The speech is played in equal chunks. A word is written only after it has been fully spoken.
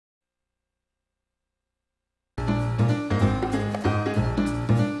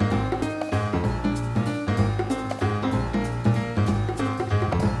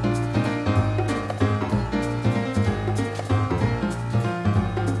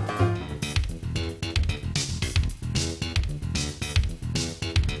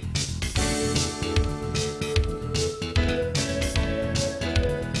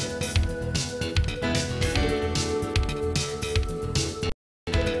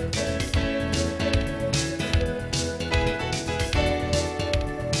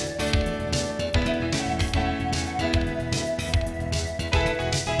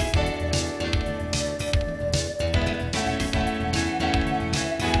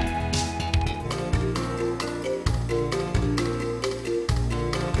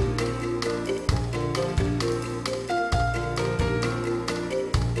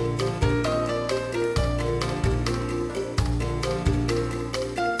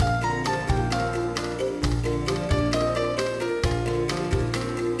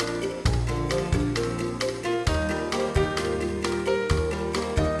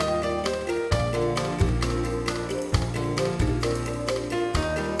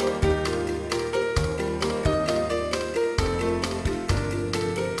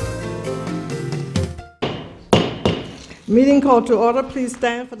Meeting called to order. Please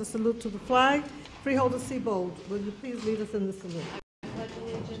stand for the salute to the flag. Freeholder Seabold, will you please lead us in the salute? I pledge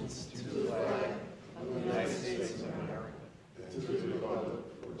allegiance to the flag of the United States of America and to the republic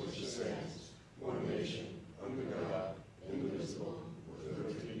for which it stands, one nation, under God, indivisible, with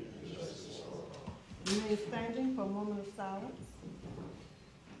liberty and justice for all. Remain standing for a moment of silence.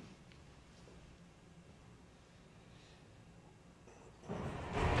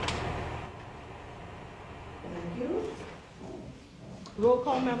 Thank you. Roll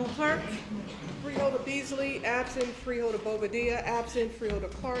call, Madam Clerk. Freeholder Beasley, absent. Freeholder Bobadilla, absent. Freeholder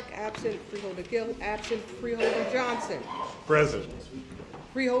Clark, absent. Freeholder Gill, absent. Freeholder Johnson. Present.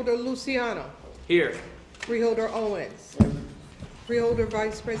 Freeholder Luciano. Here. Freeholder Owens. Freeholder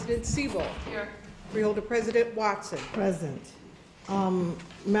Vice President Seabold. Here. Freeholder President Watson. Present.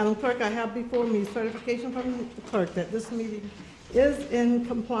 Madam Clerk, I have before me certification from the clerk that this meeting is in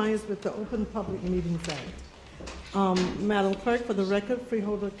compliance with the Open Public Meetings Act. Madam Clerk, for the record,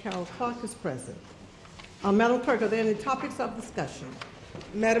 Freeholder Carol Clark is present. Madam Clerk, are there any topics of discussion?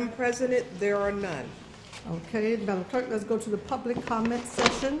 Madam President, there are none. Okay, Madam Clerk, let's go to the public comment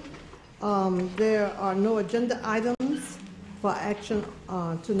session. There are no agenda items for action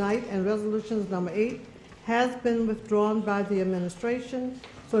tonight, and resolutions number 8 has been withdrawn by the administration.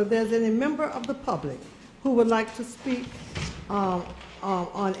 So if there's any member of the public who would like to speak on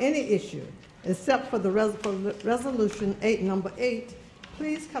any issue, except for the resolution number 8,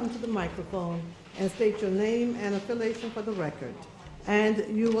 please come to the microphone and state your name and affiliation for the record, and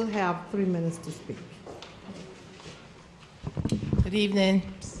you will have 3 minutes to speak. Good evening.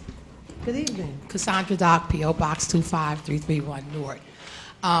 Good evening. Cassandra Dock, P.O. Box 25331 North.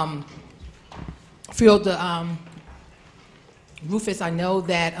 Freeholder Rufus, I know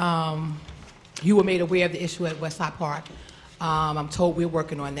that you were made aware of the issue at Westside Park. I'm told we're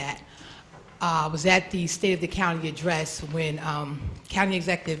working on that. I was at the State of the County address when County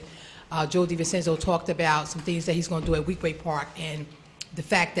Executive Joe DiVincenzo talked about some things that he's going to do at Weekway Park, and the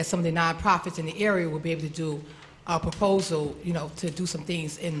fact that some of the nonprofits in the area will be able to do a proposal, to do some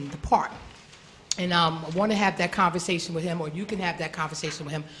things in the park. And I want to have that conversation with him, or you can have that conversation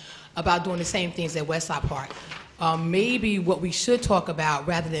with him about doing the same things at Westside Park. Maybe what we should talk about,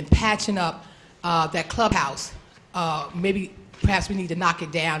 rather than patching up that clubhouse, maybe perhaps we need to knock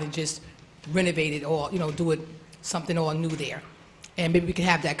it down and just renovate it, or do it something all new there. And maybe we can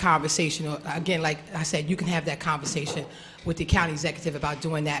have that conversation, or again, like I said, you can have that conversation with the county executive about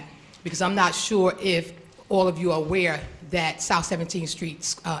doing that, because I'm not sure if all of you are aware that South 17th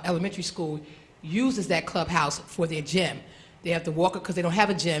Street Elementary School uses that clubhouse for their gym. They have to walk, because they don't have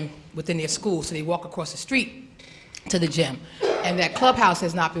a gym within their school, so they walk across the street to the gym. And that clubhouse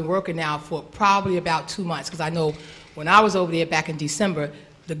has not been working now for probably about 2 months, because I know when I was over there back in December,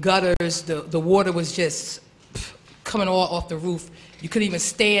 the gutters, the water was just coming all off the roof. You couldn't even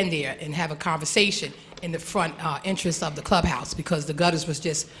stand there and have a conversation in the front entrance of the clubhouse, because the gutters was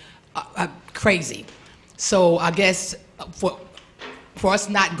just crazy. So I guess for us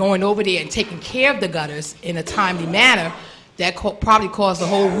not going over there and taking care of the gutters in a timely manner, that probably caused the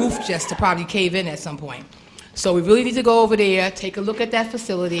whole roof just to probably cave in at some point. So we really need to go over there, take a look at that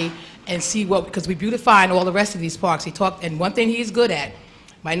facility, and see what, because we're beautifying all the rest of these parks. He talked, and one thing he's good at,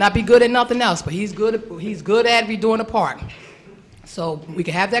 might not be good at nothing else, but he's good at redoing a park. So we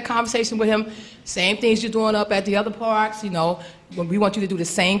can have that conversation with him. Same things you're doing up at the other parks, when we want you to do the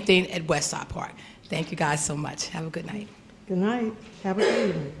same thing at Westside Park. Thank you guys so much. Have a good night. Good night. Have a good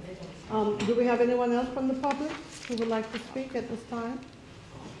evening. Do we have anyone else from the public who would like to speak at this time?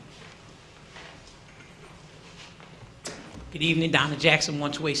 Good evening, Donna Jackson,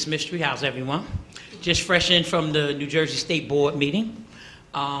 128 Smith Street. How's everyone? Just fresh in from the New Jersey State Board meeting.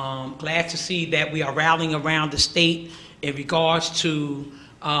 Glad to see that we are rallying around the state in regards to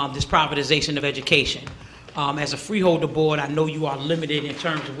this privatization of education. As a freeholder board, I know you are limited in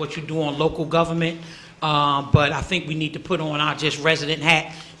terms of what you do on local government, but I think we need to put on our just resident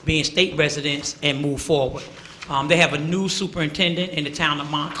hat, being state residents, and move forward. They have a new superintendent in the town of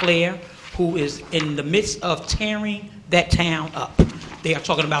Montclair who is in the midst of tearing that town up. They are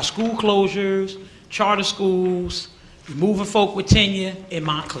talking about school closures, charter schools, removing folk with tenure in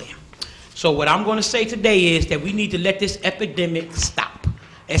Montclair. So what I'm going to say today is that we need to let this epidemic stop.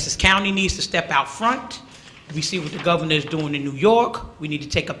 Essex County needs to step out front. We see what the governor is doing in New York. We need to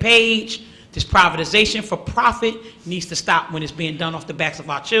take a page. This privatization for profit needs to stop when it's being done off the backs of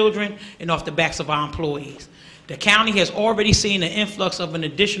our children and off the backs of our employees. The county has already seen an influx of an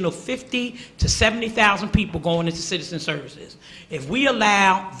additional 50 to 70,000 people going into citizen services. If we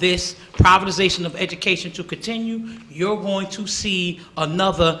allow this privatization of education to continue, you're going to see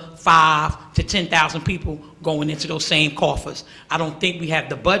another 5 to 10,000 people going into those same coffers. I don't think we have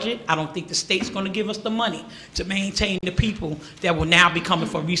the budget. I don't think the state's going to give us the money to maintain the people that will now be coming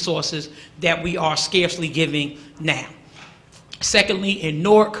for resources that we are scarcely giving now. Secondly, in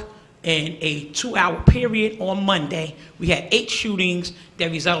Newark, in a 2-hour period on Monday, we had 8 shootings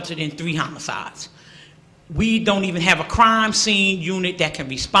that resulted in 3 homicides. We don't even have a crime scene unit that can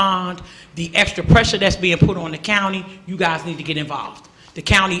respond. The extra pressure that's being put on the county, you guys need to get involved. The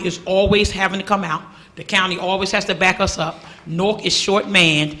county is always having to come out. The county always has to back us up. Newark is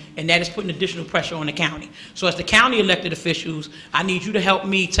short-manned, and that is putting additional pressure on the county. So as the county elected officials, I need you to help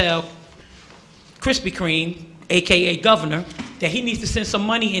me tell Krispy Kreme, AKA governor, that he needs to send some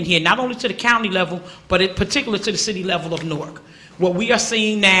money in here, not only to the county level, but in particular to the city level of Newark. What we are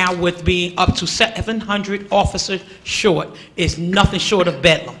seeing now with being up to 700 officers short is nothing short of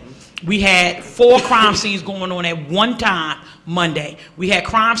bedlam. We had 4 crime scenes going on at one time Monday. We had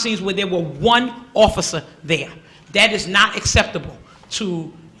crime scenes where there were 1 officer there. That is not acceptable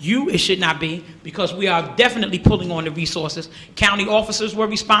to you. It should not be, because we are definitely pulling on the resources. County officers were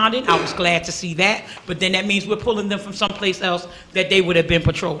responding. I was glad to see that, but then that means we're pulling them from someplace else that they would have been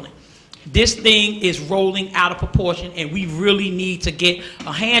patrolling. This thing is rolling out of proportion, and we really need to get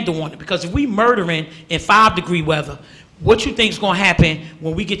a handle on it, because if we murdering in 5-degree weather, what you think is going to happen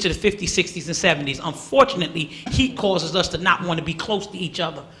when we get to the 50s, 60s, and 70s? Unfortunately, heat causes us to not want to be close to each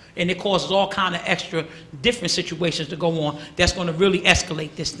other, and it causes all kind of extra different situations to go on that's going to really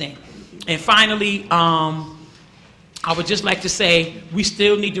escalate this thing. And finally, I would just like to say we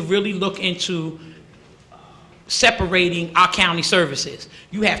still need to really look into separating our county services.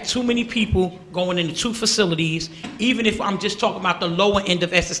 You have too many people going into 2 facilities, even if I'm just talking about the lower end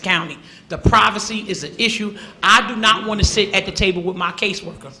of Essex County. The privacy is an issue. I do not want to sit at the table with my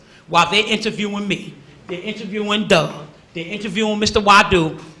caseworker while they're interviewing me, they're interviewing Doug, they're interviewing Mr.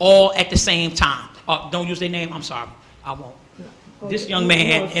 Wadu, all at the same time. Don't use their name, I'm sorry, I won't. This young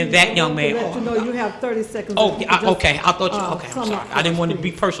man and that young man. Let you know you have 30 seconds. Oh, okay. I thought you. Okay, I'm sorry. I didn't want to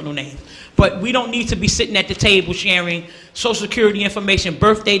be personal names, but we don't need to be sitting at the table sharing Social Security information,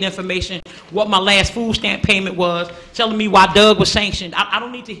 birth date information, what my last food stamp payment was, telling me why Doug was sanctioned. I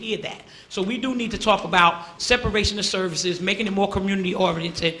don't need to hear that. So we do need to talk about separation of services, making it more community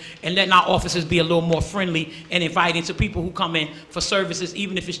oriented, and letting our officers be a little more friendly and inviting to people who come in for services,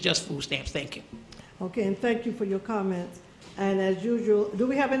 even if it's just food stamps. Thank you. Okay, and thank you for your comments. And as usual, do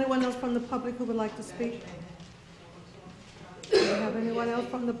we have anyone else from the public who would like to speak? Do we have anyone else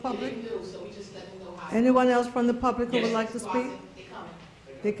from the public? Anyone else from the public who would like to speak?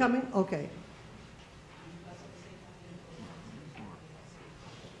 They're coming? Okay.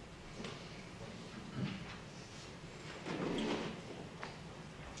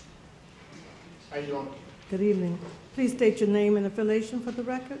 How you doing? Good evening. Please state your name and affiliation for the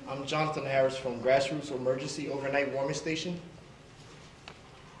record. I'm Jonathan Harris from Grassroots Emergency Overnight Warming Station.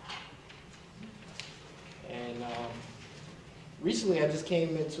 And recently I just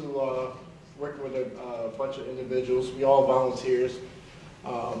came into working with a bunch of individuals. We all volunteers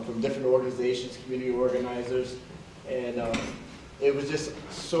from different organizations, community organizers. And it was just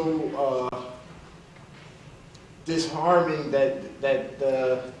so disheartening that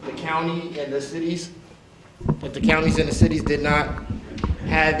the county and the cities, that the counties and the cities did not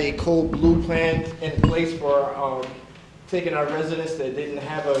have a code blue plan in place for taking our residents that didn't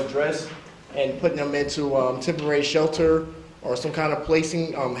have an address and putting them into temporary shelter or some kind of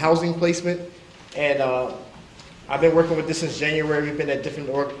housing placement. And I've been working with this since January. We've been at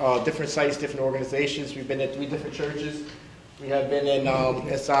different sites, different organizations. We've been at 3 different churches. We have been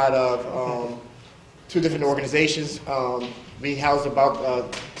inside of 2 different organizations. We house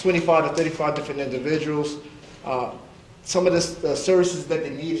about 25 to 35 different individuals. Some of the services that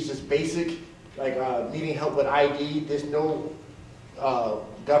they need is just basic, like needing help with ID. There's no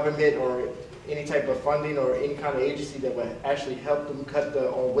government or any type of funding or any kind of agency that would actually help them cut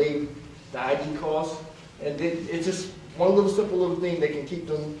or waive the ID costs. And it's just one simple thing that can keep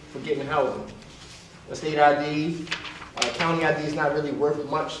them from getting housing. The state ID, county ID is not really worth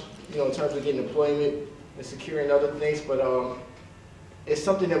much, in terms of getting employment and securing other things, but it's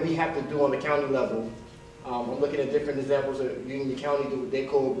something that we have to do on the county level. I'm looking at different examples of Union County do what they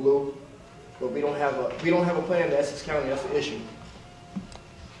call blue, but we don't have a plan in Essex County. That's the issue.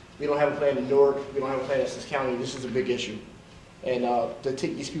 We don't have a plan in Newark. We don't have a plan in Essex County. This is a big issue, and to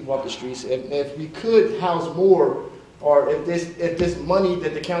take these people off the streets. And if we could house more, or if this money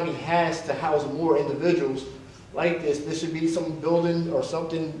that the county has to house more individuals like this, there should be some building or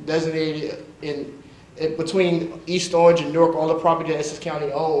something designated in between East Orange and Newark, all the property that Essex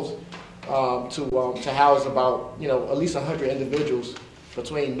County owns, to house about, at least 100 individuals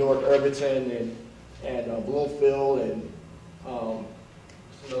between Newark, Irvington, and Bloomfield, and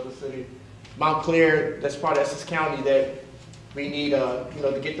another city, Montclair. That's part of Essex County that we need,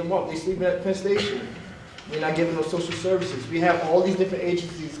 to get them up. They sleep at Penn Station. We're not giving them social services. We have all these different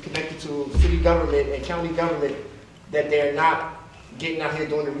agencies connected to city government and county government that they're not getting out here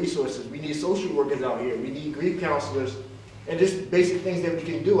doing the resources. We need social workers out here. We need grief counselors, and just basic things that we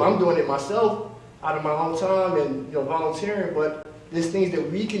can do. I'm doing it myself out of my own time and volunteering, but there's things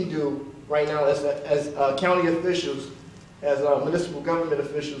that we can do right now as county officials, as municipal government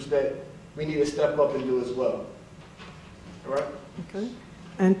officials, that we need to step up and do as well. All right? Okay.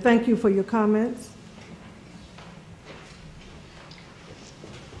 And thank you for your comments.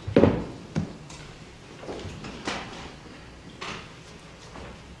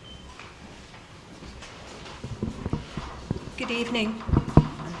 Good evening.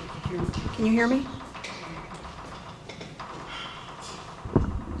 Can you hear me?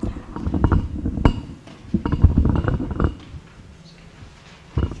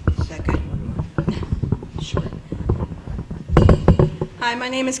 Is that good? Sure. Hi, my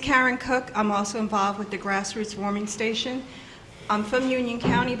name is Karen Cook. I'm also involved with the Grassroots Warming Station. I'm from Union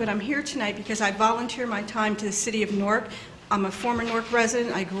County, but I'm here tonight because I volunteer my time to the city of Newark. I'm a former Newark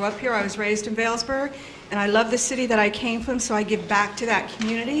resident. I grew up here. I was raised in Vailsburg, and I love the city that I came from, so I give back to that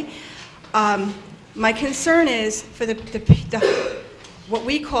community. My concern is for what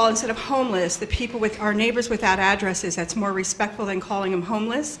we call, instead of homeless, the people with our neighbors without addresses. That's more respectful than calling them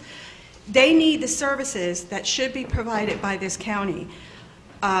homeless. They need the services that should be provided by this county.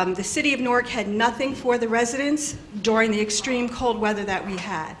 The city of Newark had nothing for the residents during the extreme cold weather that we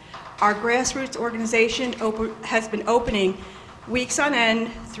had. Our grassroots organization has been opening weeks on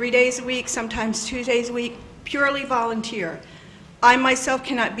end, 3 days a week, sometimes 2 days a week, purely volunteer. I myself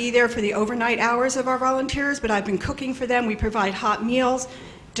cannot be there for the overnight hours of our volunteers, but I've been cooking for them. We provide hot meals,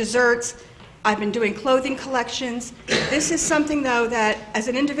 desserts. I've been doing clothing collections. This is something, though, that as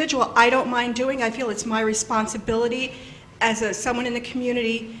an individual, I don't mind doing. I feel it's my responsibility as someone in the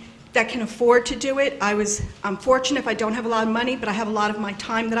community that can afford to do it. I'm fortunate if I don't have a lot of money, but I have a lot of my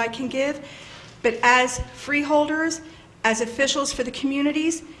time that I can give. But as freeholders, as officials for the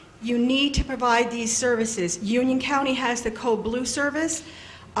communities, you need to provide these services. Union County has the Code Blue service,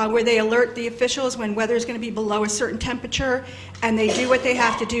 where they alert the officials when weather is going to be below a certain temperature, and they do what they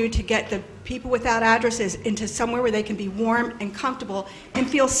have to do to get the people without addresses into somewhere where they can be warm and comfortable and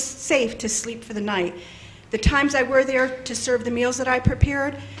feel safe to sleep for the night. The times I were there to serve the meals that I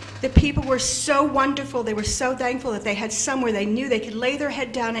prepared, the people were so wonderful. They were so thankful that they had somewhere they knew they could lay their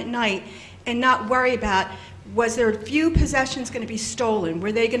head down at night and not worry about, was their few possessions going to be stolen?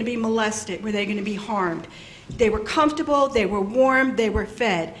 Were they going to be molested? Were they going to be harmed? They were comfortable, they were warm, they were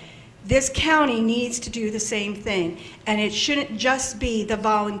fed. This county needs to do the same thing, and it shouldn't just be the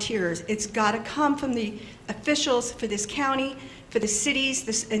volunteers. It's got to come from the officials for this county, for the cities,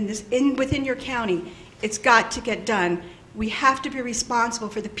 within your county. It's got to get done. We have to be responsible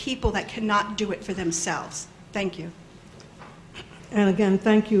for the people that cannot do it for themselves. Thank you. And again,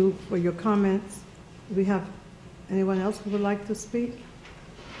 thank you for your comments. Do we have anyone else who would like to speak?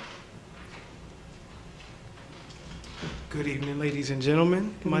 Good evening, ladies and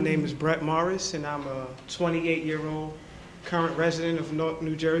gentlemen. My name is Brett Morris, and I'm a 28-year-old current resident of Newark,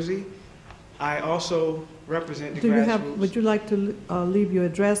 New Jersey. I also represent the Grassroots. Would you like to leave your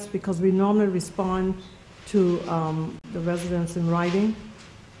address, because we normally respond to the residents in writing?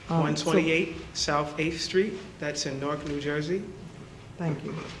 128 South 8th Street, that's in Newark, New Jersey. Thank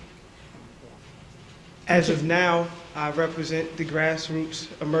you. As of now, I represent the Grassroots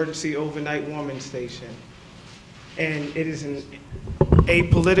Emergency Overnight Warming Station. And it is an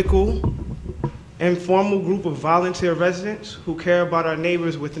apolitical, informal group of volunteer residents who care about our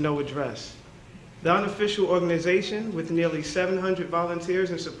neighbors with no address. The unofficial organization, with nearly 700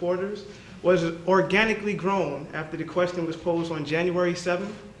 volunteers and supporters, was organically grown after the question was posed on January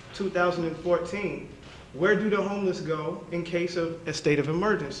 7, 2014, where do the homeless go in case of a state of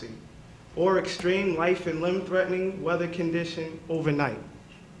emergency or extreme life and limb-threatening weather condition overnight?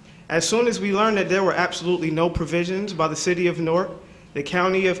 As soon as we learned that there were absolutely no provisions by the city of Newark, the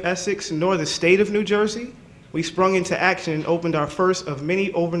county of Essex, nor the state of New Jersey, we sprung into action and opened our first of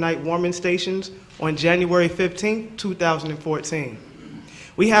many overnight warming stations on January 15, 2014.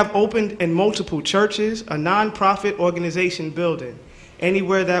 We have opened in multiple churches, a nonprofit organization building,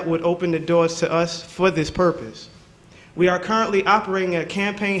 anywhere that would open the doors to us for this purpose. We are currently operating a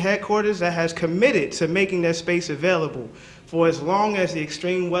campaign headquarters that has committed to making that space available for as long as the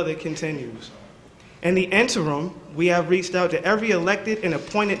extreme weather continues. In the interim, we have reached out to every elected and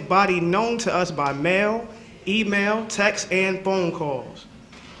appointed body known to us by mail, email, text, and phone calls.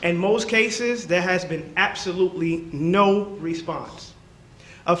 In most cases, there has been absolutely no response.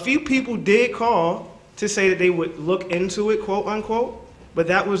 A few people did call to say that they would look into it, quote unquote, but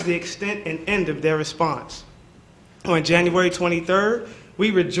that was the extent and end of their response. On January 23rd,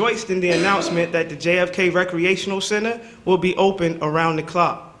 we rejoiced in the announcement that the JFK Recreational Center will be open around the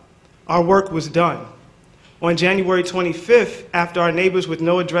clock. Our work was done. On January 25th, after our neighbors with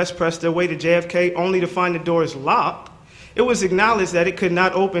no address pressed their way to JFK only to find the doors locked, it was acknowledged that it could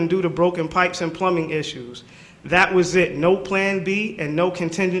not open due to broken pipes and plumbing issues. That was it. No plan B and no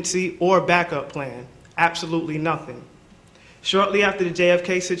contingency or backup plan. Absolutely nothing. Shortly after the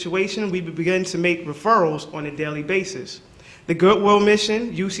JFK situation, we began to make referrals on a daily basis. The Goodwill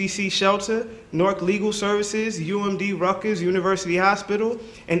Mission, UCC Shelter, Newark Legal Services, UMD Rutgers University Hospital,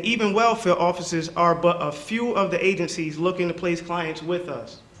 and even welfare offices are but a few of the agencies looking to place clients with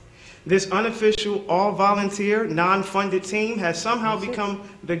us. This unofficial, all-volunteer, non-funded team has somehow become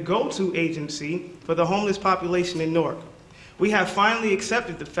the go-to agency for the homeless population in Newark. We have finally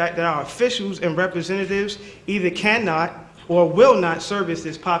accepted the fact that our officials and representatives either cannot or will not service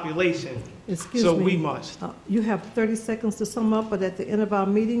this population. Excuse so me. We must. You have 30 seconds to sum up, but at the end of our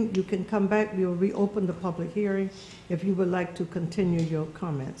meeting, you can come back. We'll reopen the public hearing if you would like to continue your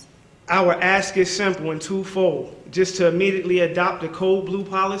comments. Our ask is simple and twofold, just to immediately adopt the Code Blue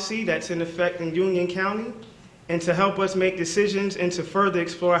policy that's in effect in Union County, and to help us make decisions and to further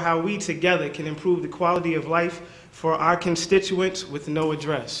explore how we together can improve the quality of life for our constituents with no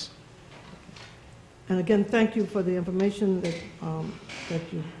address. And again, thank you for the information that, that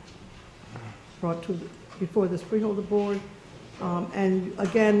you brought before this freeholder board. And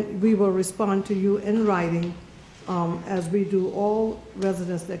again, we will respond to you in writing as we do all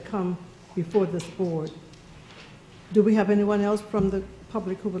residents that come before this board. Do we have anyone else from the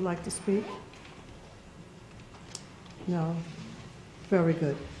public who would like to speak? No? Very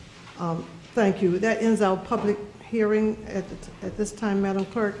good. Thank you. That ends our public hearing at this time, Madam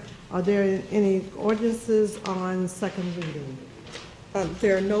Clerk. Are there any ordinances on second reading?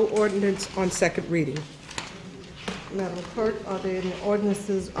 There are no ordinance on second reading. Madam Clerk, are there any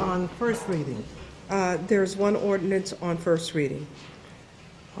ordinances on first reading? There's one ordinance on first reading.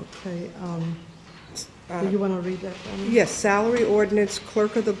 Okay. Do you want to read that for me? Yes, salary ordinance,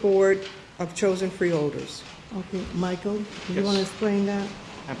 clerk of the board of chosen freeholders. Okay, Michael, do you want to explain that?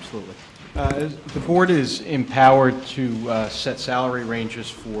 Absolutely. The board is empowered to set salary ranges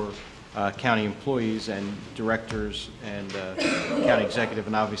for county employees and directors and county executive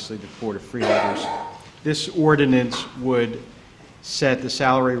and obviously the Board of Freeholders. This ordinance would set the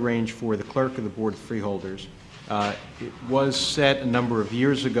salary range for the clerk of the Board of Freeholders. It was set a number of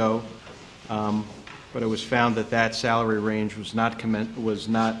years ago, but it was found that that salary range was not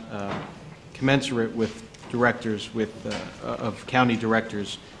commensurate with directors of county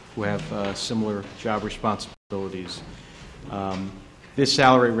directors who have similar job responsibilities. This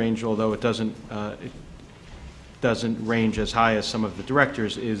salary range, although it doesn't range as high as some of the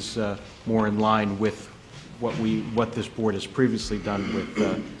directors, is more in line with what this board has previously done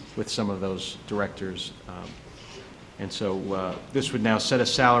with some of those directors. And so this would now set a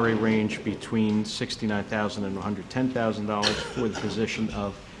salary range between $69,000 and $110,000 for the position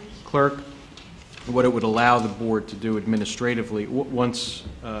of clerk. What it would allow the board to do administratively, once,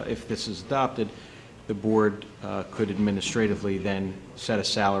 if this is adopted, the board could administratively then set a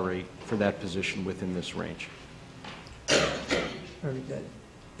salary for that position within this range. Very good.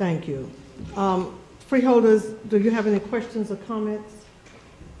 Thank you. Freeholders, do you have any questions or comments?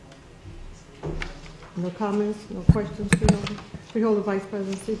 No comments, no questions, freeholder? Freeholder Vice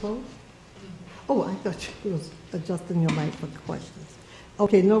President Seabold? Oh, I thought you was adjusting your mic for questions.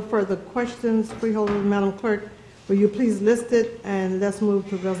 Okay, no further questions. Freeholder, Madam Clerk, will you please list it, and let's move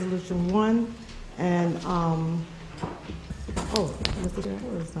to Resolution 1. And, Mr.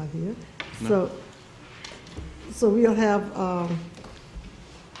 Taylor is not here. No. So we'll have Alan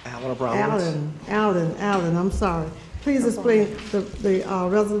O'Brien. Alan, I'm sorry. Please explain the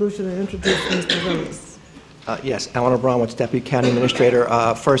resolution and introduce Mr. Willis. Yes, Alan O'Brien, Deputy County Administrator.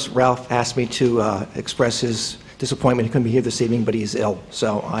 First, Ralph asked me to express his disappointment. He couldn't be here this evening, but he's ill,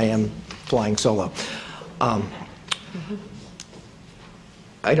 so I am flying solo.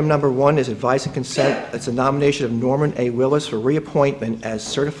 Item number 1 is advice and consent. It's a nomination of Norman A. Willis for reappointment as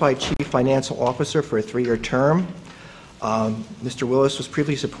Certified Chief Financial Officer for a 3-year term. Mr. Willis was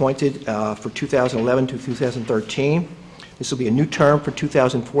previously appointed for 2011 to 2013. This will be a new term for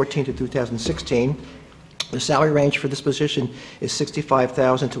 2014 to 2016. The salary range for this position is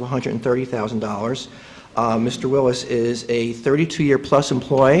 $65,000 to $130,000. Mr. Willis is a 32-year-plus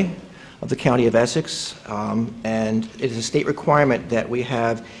employee of the County of Essex, and it is a state requirement that we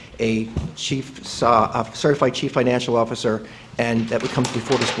have a certified chief financial officer, and that would come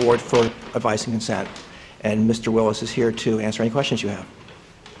before this board for advice and consent. And Mr. Willis is here to answer any questions you have.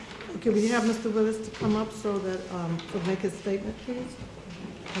 Okay, we have Mr. Willis to come up so that, to make his statement, please.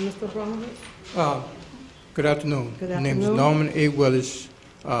 And Mr. Abramovich? Good afternoon. Good My name is afternoon. Norman A. Willis,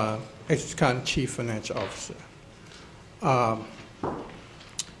 Essex County Chief Financial Officer. I've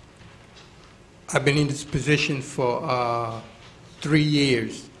been in this position for 3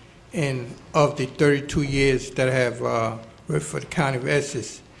 years, and of the 32 years that I have worked for the County of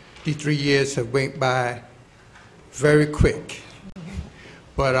Essex, these 3 years have went by very quick.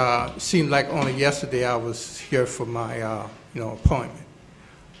 But it seemed like only yesterday I was here for my appointment.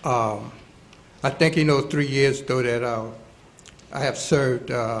 I think in those 3 years, though, that I have served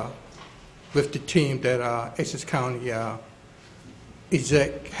with the team that Essex County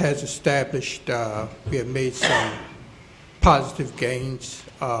exec has established. We have made some positive gains.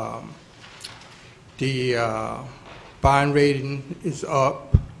 The bond rating is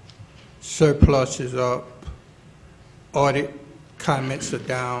up, surplus is up, audit comments are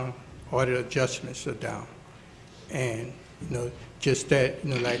down, audit adjustments are down, and just that,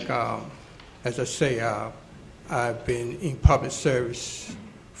 like as I say, I've been in public service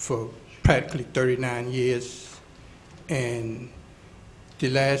for practically 39 years, and the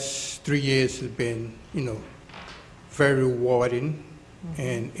last 3 years have been, very rewarding.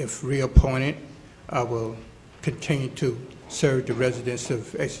 And if reappointed, I will continue to serve the residents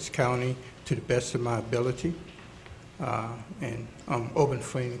of Essex County to the best of my ability. And I'm open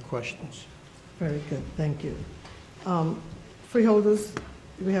for any questions. Very good, thank you. Freeholders,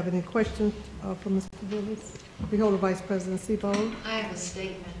 do we have any questions for Mr. Willis? Freeholder Vice President Seabold. I have a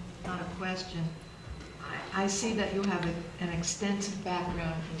statement, not a question. I see that you have an extensive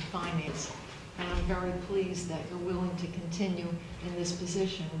background in finance, and I'm very pleased that you're willing to continue in this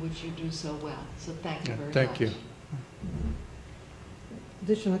position, which you do so well. So thank you very much. Thank you.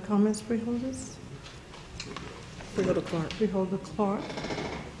 Additional comments, freeholders? Freeholder Clark. Freeholder Clark.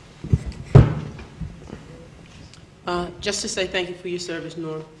 Just to say thank you for your service,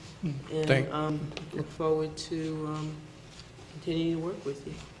 Norm. And look forward to continuing to work with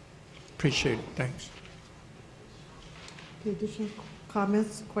you. Appreciate it. Thanks. Okay, additional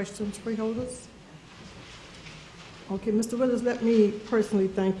comments, questions, freeholders? Okay, Mr. Willis, let me personally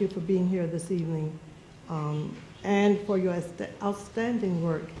thank you for being here this evening and for your outstanding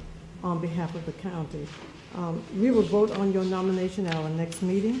work on behalf of the county. We will vote on your nomination at our next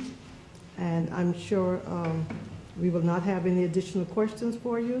meeting, and I'm sure we will not have any additional questions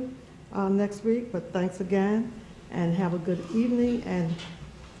for you next week, but thanks again, and have a good evening, and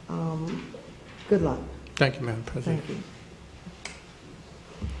good luck. Thank you, Madam President. Thank you.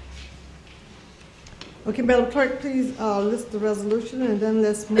 Okay, Madam Clerk, please list the resolution, and then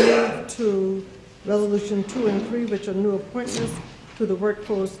let's move to Resolution 2 and 3, which are new appointments to the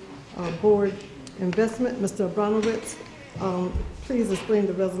Workforce Board Investment. Mr. Abramovich, please explain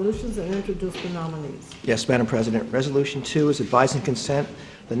the resolutions and introduce the nominees. Yes, Madam President. Resolution 2 is advise and consent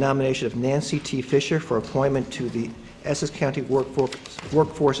the nomination of Nancy T. Fisher for appointment to the Essex County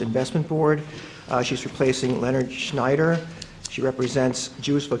Workforce Investment Board. She's replacing Leonard Schneider. She represents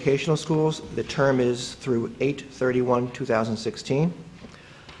Jewish Vocational Schools. The term is through 8/31/2016.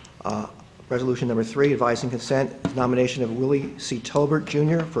 Resolution number 3, advise and consent nomination of Willie C. Tolbert,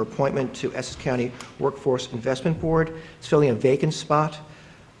 Jr. for appointment to Essex County Workforce Investment Board. It's filling a vacant spot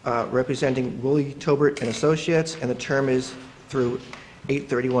representing Willie Tolbert and Associates, and the term is through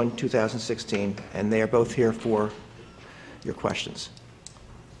 8/31/2016. And they are both here for your questions.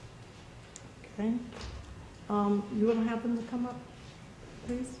 Okay. You want to have them to come up,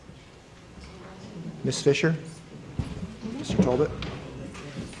 please? Ms. Fisher? Mr. Tolbert?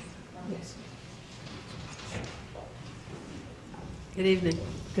 Yes. Good evening.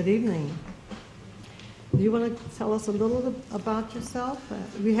 Good evening. Do you want to tell us a little about yourself?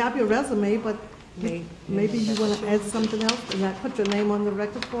 We have your resume, but maybe you want to add something else, and put your name on the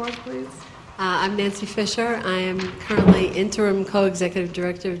record for us, please. I'm Nancy Fisher. I am currently interim co-executive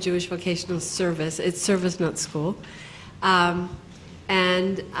director of Jewish Vocational Service. It's service, not school.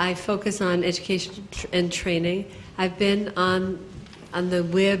 And I focus on education and training. I've been on the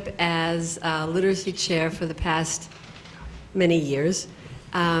WIB as literacy chair for the past many years,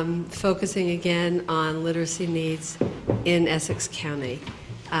 focusing again on literacy needs in Essex County.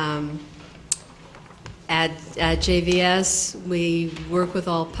 At JVS, we work with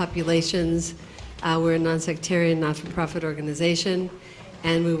all populations. We're a non-sectarian, not-for-profit organization,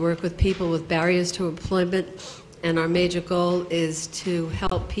 and we work with people with barriers to employment, and our major goal is to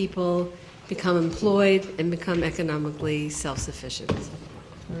help people become employed and become economically self-sufficient.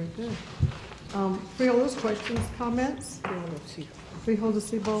 Very good. Freeholders, questions, comments? Freeholder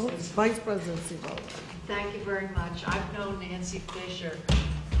Seabold, Vice President Seabold. Thank you very much. I've known Nancy Fisher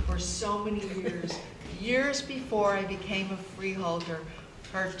for so many years. Years before I became a freeholder,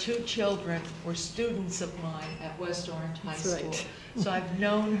 her 2 children were students of mine at West Orange High School. Right. So I've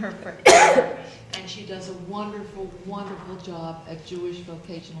known her forever, and she does a wonderful, wonderful job at Jewish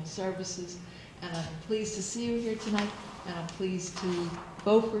Vocational Services. And I'm pleased to see you here tonight, and I'm pleased to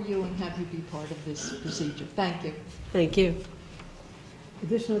vote for you and have you be part of this procedure. Thank you. Thank you.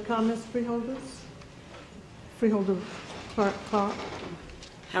 Additional comments, freeholders? Freeholder Clark.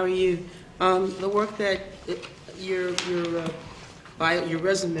 How are you? The work that your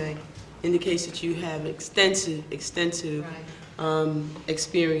resume indicates that you have extensive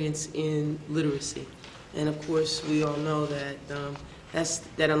experience in literacy, and of course we all know that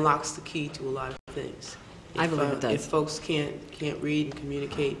that unlocks the key to a lot of things. I believe it does. If folks can't read and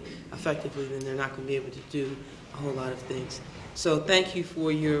communicate effectively, then they're not going to be able to do a whole lot of things. So thank you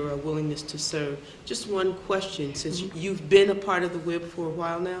for your willingness to serve. Just one question, since you've been a part of the WIB for a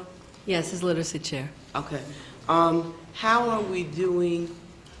while now? Yes, as literacy chair. Okay. How are we doing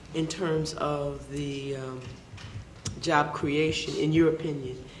in terms of the job creation, in your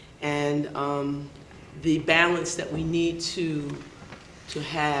opinion, and the balance that we need to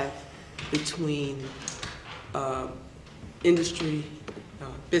have between industry,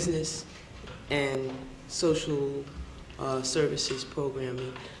 business, and social services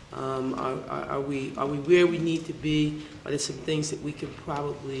programming? Are we where we need to be? Are there some things that we could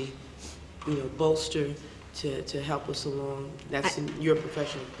probably, bolster to help us along? That's in your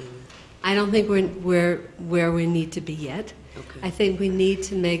professional opinion. I don't think we're where we need to be yet. Okay. I think we need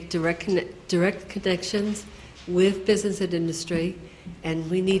to make direct connections with business and industry, and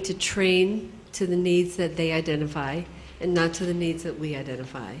we need to train to the needs that they identify and not to the needs that we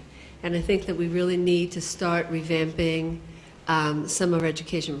identify. And I think that we really need to start revamping some of our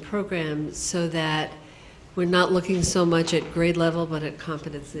education programs so that we're not looking so much at grade level but at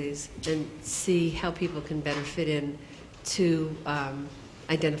competencies, and see how people can better fit in to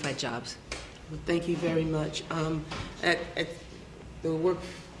identify jobs. Well, thank you very much. At the Work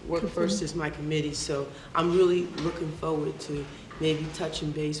First is my committee, so I'm really looking forward to maybe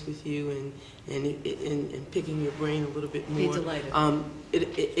touching base with you and picking your brain a little bit more. Be delighted.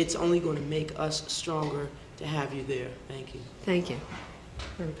 It's only going to make us stronger to have you there. Thank you. Thank you.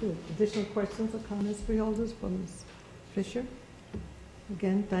 Very good. Additional questions or comments, freeholders, from Ms. Fisher?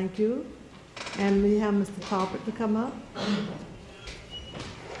 Again, thank you. And we have Mr. Talbot to come up.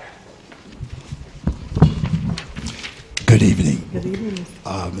 Good evening. Good evening,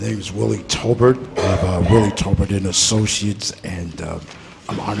 Mr. My name is Willie Tolbert of Willie Tolbert and Associates, and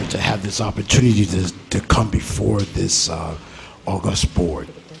I'm honored to have this opportunity to come before this august board.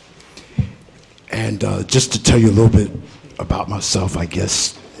 And just to tell you a little bit about myself, I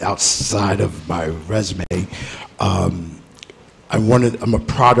guess, outside of my resume, I'm a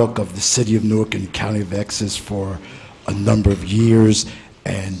product of the City of Newark and County of Essex for a number of years,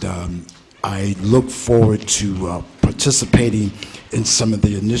 and I look forward to participating in some of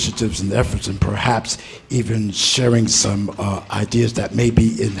the initiatives and efforts, and perhaps even sharing some ideas that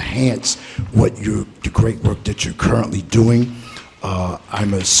maybe enhance the great work that you're currently doing.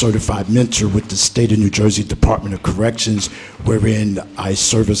 I'm a certified mentor with the State of New Jersey Department of Corrections, wherein I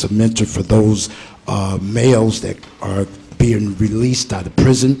serve as a mentor for those males that are being released out of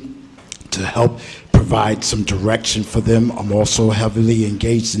prison to help provide some direction for them. I'm also heavily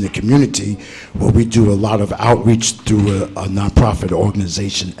engaged in the community, where we do a lot of outreach through a nonprofit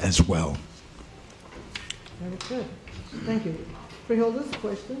organization as well. Very good. Thank you. Freeholders,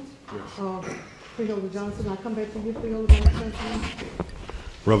 questions? Yes. Freeholder Johnson, I'll come back to you, Freeholder Vice President.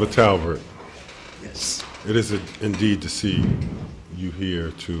 Brother Talbert. Yes. It is indeed to see you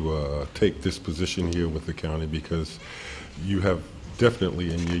here to take this position here with the county, because you have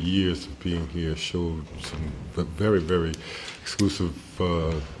definitely in your years of being here showed some very, very exclusive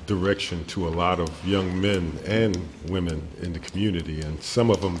direction to a lot of young men and women in the community, and some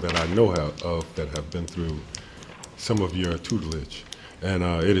of them that I know of that have been through some of your tutelage. And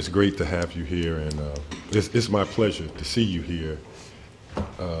it is great to have you here, and it's my pleasure to see you here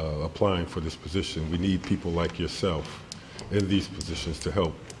applying for this position. We need people like yourself in these positions to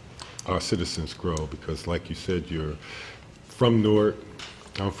help our citizens grow, because like you said, you're from Newark,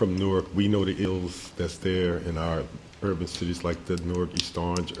 I'm from Newark. We know the ills that's there in our urban cities like the Newark, East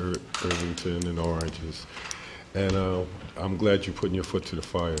Orange, Irvington, and Oranges. And I'm glad you're putting your foot to the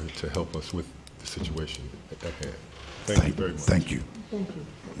fire to help us with the situation at hand. Thank you very much. Thank you. Thank you.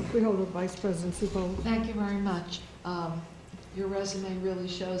 Freeholder Vice President Supos. Thank you very much. Your resume really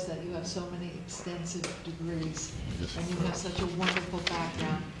shows that you have so many extensive degrees, and you have such a wonderful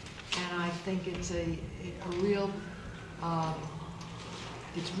background. And I think it's a real,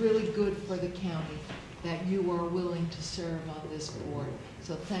 it's really good for the county that you are willing to serve on this board.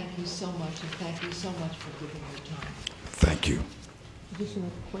 So thank you so much, and thank you so much for giving your time. Thank you. Additional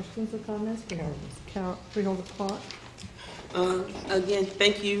questions or comments? Freeholder Clark. Again,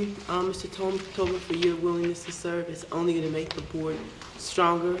 thank you, Mr. Tobin, for your willingness to serve. It's only going to make the board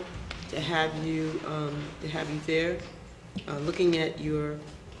stronger to have you there. Looking at your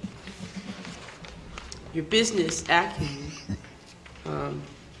business acumen,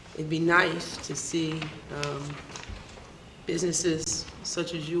 it'd be nice to see businesses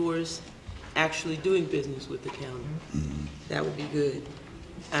such as yours actually doing business with the county. Mm-hmm. That would be good.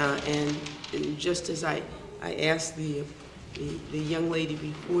 And just as I asked the young lady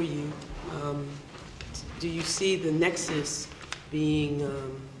before you, do you see the nexus being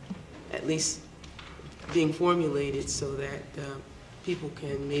at least being formulated so that people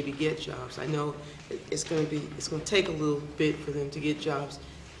can maybe get jobs? I know it's going to take a little bit for them to get jobs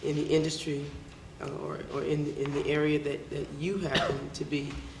in the industry or in the area that you happen to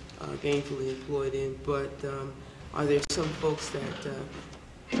be gainfully employed in, but are there some folks that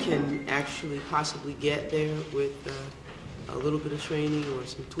can actually possibly get there with a little bit of training or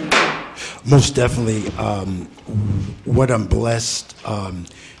some tweaking? Most definitely. What I'm blessed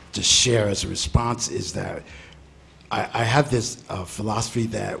to share as a response is that I have this philosophy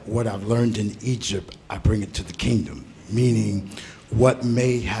that what I've learned in Egypt, I bring it to the kingdom, meaning what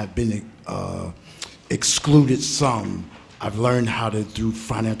may have been excluded some, I've learned how to, through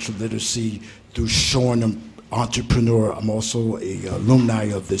financial literacy, through showing them entrepreneur. I'm also a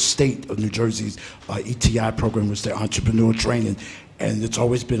alumni of the state of New Jersey's ETI program, which is their entrepreneur training, and it's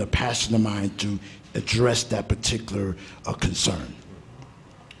always been a passion of mine to address that particular concern.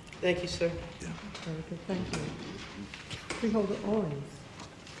 Thank you, sir. Yeah. Very good, thank you. Freeholder Owens.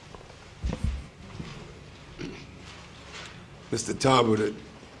 Mr. Talbot,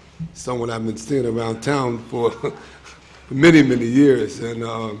 someone I've been seeing around town for many, many years,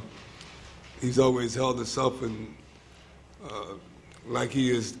 and he's always held himself in, like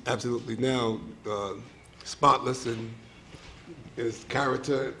he is absolutely now, spotless in his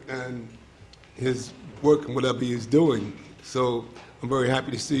character and his work and whatever he's doing. So I'm very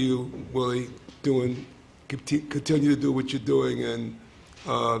happy to see you, Willie, continue to do what you're doing, and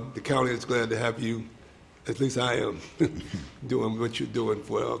the county is glad to have you, at least I am, doing what you're doing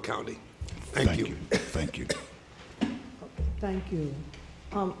for our county. Thank you. Thank you. Thank you.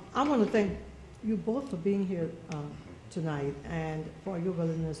 I want to thank you both for being here tonight and for your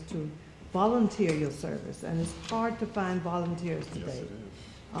willingness to volunteer your service. And it's hard to find volunteers today.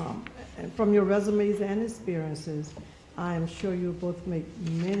 Yes, and from your resumes and experiences, I am sure you both make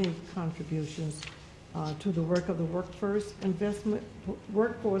many contributions to the work of the Workforce Investment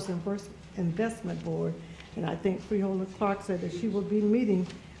Board. And I think Freeholder Clark said that she will be meeting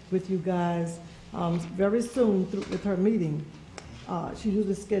with you guys very soon with her meeting. She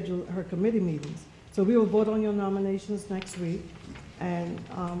usually schedules her committee meetings. So we will vote on your nominations next week. And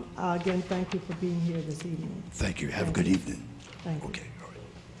again, thank you for being here this evening. Thank you. Have a good evening. Thank you. Okay.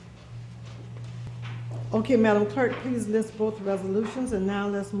 Okay, Madam Clerk, please list both resolutions. And now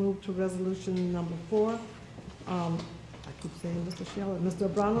let's move to resolution number 4. I keep saying Mr. Scheller, Mr.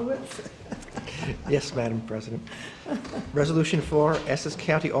 Abronowitz. Yes, Madam President. Resolution 4, Essex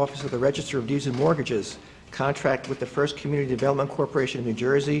County Office of the Register of Deeds and Mortgages, contract with the First Community Development Corporation of New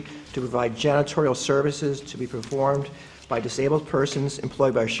Jersey to provide janitorial services to be performed by disabled persons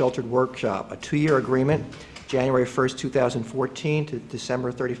employed by a sheltered workshop. A 2-year agreement, January 1st, 2014 to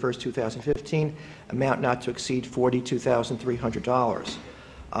December 31st, 2015, amount not to exceed $42,300.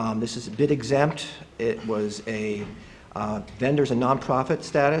 This is bid exempt. It was a vendors and nonprofit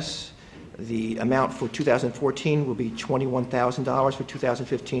status. The amount for 2014 will be $21,000. For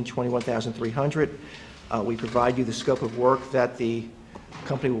 2015, $21,300. We provide you the scope of work that the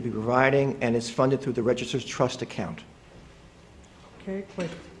company will be providing, and it's funded through the Register's trust account. Okay,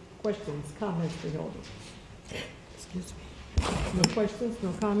 questions, comments, Freeholder? Excuse me. No questions,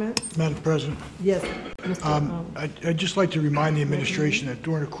 no comments? Madam President. Yes, Mr. I'd just like to remind the administration that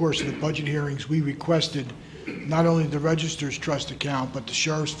during the course of the budget hearings, we requested not only the Register's trust account, but the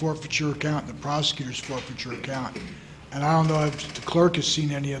Sheriff's forfeiture account and the Prosecutor's forfeiture account And I don't know if the clerk has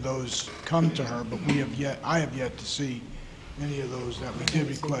seen any of those come to her, but I have yet to see any of those that we did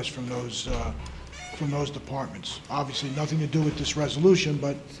request from those departments. Obviously, nothing to do with this resolution,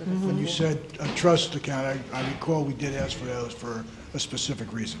 but when you said a trust account, I recall we did ask for those for a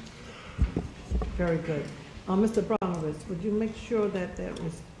specific reason. Very good. Mr. Brownowitz, would you make sure that there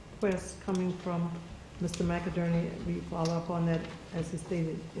is requests coming from Mr. McInerney, we follow up on that, as he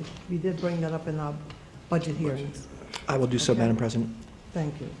stated, we did bring that up in our budget hearings. I will do so, Madam President.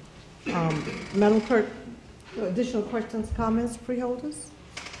 Thank you. Madam Clerk, additional questions, comments, freeholders?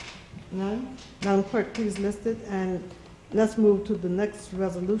 None? Madam Clerk, please list it, and let's move to the next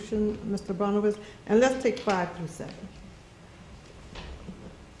resolution, Mr. Brownowitz, and let's take 5 through 7.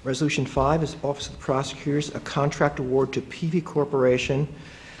 Resolution 5 is Office of the Prosecutors, a contract award to PV Corporation,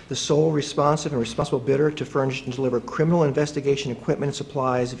 the sole responsive and responsible bidder to furnish and deliver criminal investigation equipment and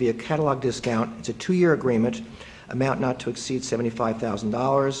supplies via catalog discount. It's a 2-year agreement, amount not to exceed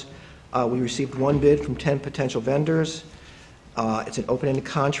 $75,000. We received 1 bid from 10 potential vendors. It's an open-ended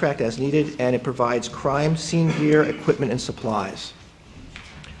contract as needed, and it provides crime scene gear, equipment, and supplies.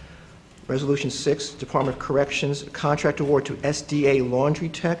 Resolution 6, Department of Corrections, contract award to SDA Laundry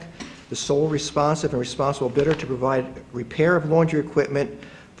Tech, the sole responsive and responsible bidder to provide repair of laundry equipment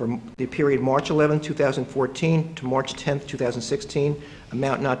for the period March 11, 2014 to March 10, 2016,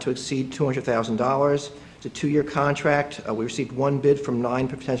 amount not to exceed $200,000. It's a 2-year contract. We received 1 bid from 9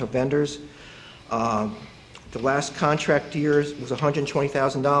 potential vendors. The last contract year was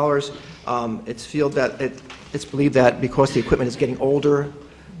 $120,000. It's believed that because the equipment is getting older,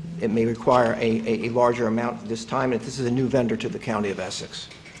 it may require a larger amount this time, and this is a new vendor to the County of Essex.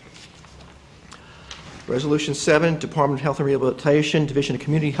 Resolution 7, Department of Health and Rehabilitation, Division of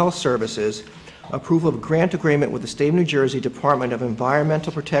Community Health Services, approval of a grant agreement with the State of New Jersey Department of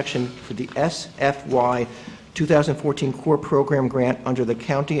Environmental Protection for the SFY 2014 Core Program Grant under the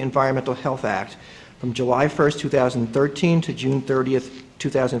County Environmental Health Act from July 1st, 2013 to June 30th,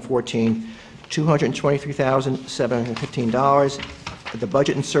 2014, $223,715. The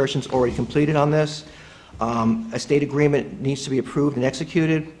budget insertion's already completed on this. A state agreement needs to be approved and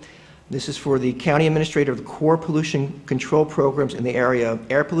executed. This is for the county administrator of the core pollution control programs in the area of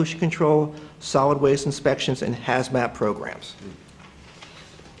air pollution control, solid waste inspections, and hazmat programs.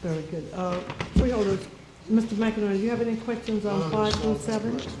 Very good. Freeholders, Mr. McInerney, do you have any questions on 5 through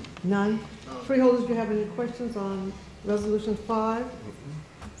 7? None? Freeholders, do you have any questions on resolution 5,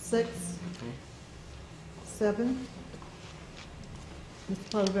 6, 7? Mr.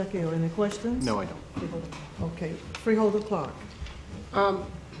 Palavecchio, any questions? No, I don't. Okay. Freeholder Clark.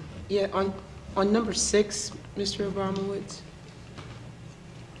 Yeah, on number 6, Mr. Abramowitz,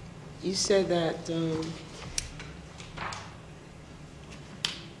 you said that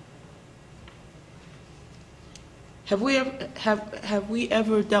have we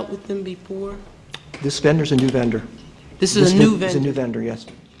ever dealt with them before? This vendor's a new vendor. This is a new vendor? It's a new vendor, yes.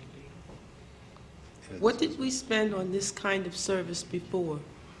 What did we spend on this kind of service before?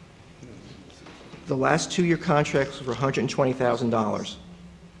 The last 2-year contracts were $120,000.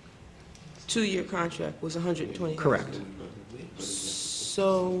 2-year contract was $120,000. Correct.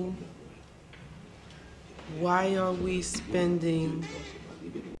 So why are we spending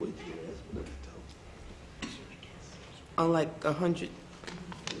on like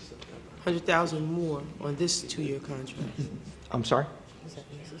 $100,000 more on this 2-year contract? I'm sorry?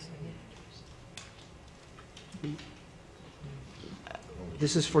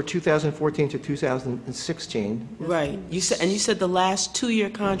 This is for 2014 to 2016. Right. You said the last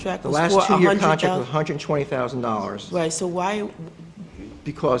 2-year contract was for $100,000. The last 2-year contract was $120,000. Right. So why?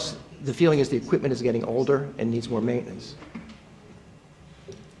 Because the feeling is the equipment is getting older and needs more maintenance.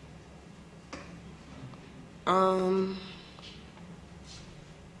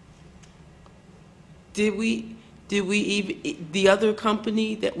 Did we even, the other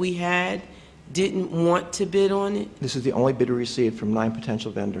company that we had didn't want to bid on it? This is the only bid we received from 9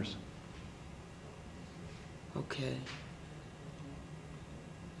 potential vendors. Okay.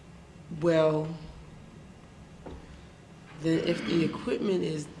 Well, then if the equipment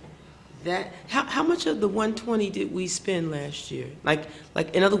is that, how much of the 120 did we spend last year? Like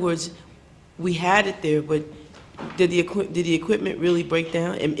in other words, we had it there, but did the equipment really break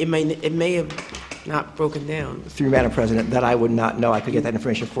down? It may have not broken down. Through Madam President, that I would not know. I could get that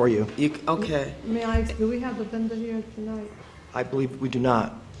information for you. Okay. May I ask, do we have the vendor here tonight? I believe we do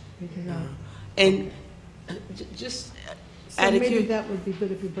not. We do not. And just so maybe that would be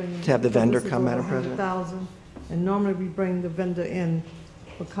good if you bring to have the vendor come, Madam President. 100,000, and normally we bring the vendor in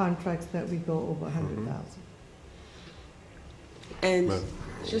for contracts that we go over 100,000. And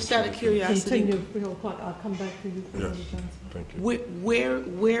Just out of curiosity, Continue, Freeholder Clark, I'll come back to you, Freeholder Johnson. Thank you.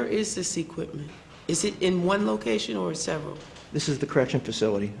 where is this equipment? Is it in one location or several? This is the correction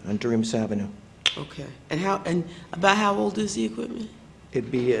facility on Dreams Avenue. Okay. And about how old is the equipment?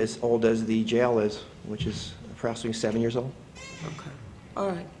 It'd be as old as the jail is, which is approximately 7 years old. Okay. All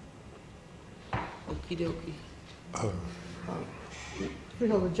right. Okie dokie.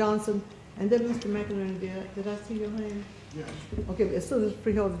 Freeholder Johnson, and then Mr. McInerney, did I see your hand? Yes. Okay, as soon as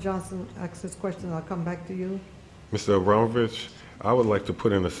Freeholder Johnson asks his question, I'll come back to you. Mr. Abramovich, I would like to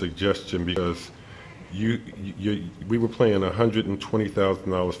put in a suggestion because we were paying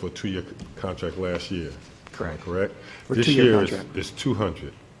 $120,000 for a 2-year contract last year. Correct. Correct? For This 2-year year contract. is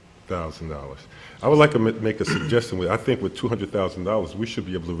 $200,000. I would like to make a suggestion. I think with $200,000, we should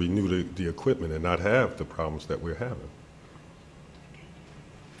be able to renew the equipment and not have the problems that we're having.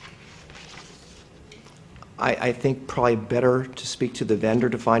 I think probably better to speak to the vendor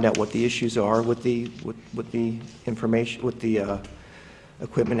to find out what the issues are with the information, with the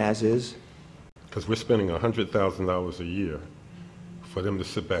equipment as is. Because we're spending $100,000 a year for them to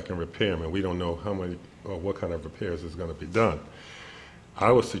sit back and repair them, and we don't know how many or what kind of repairs is going to be done.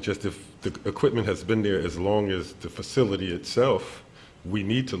 I would suggest if the equipment has been there as long as the facility itself, we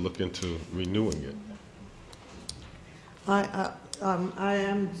need to look into renewing it. I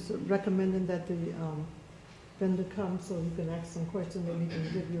am recommending that the vendor come so you can ask some questions and he can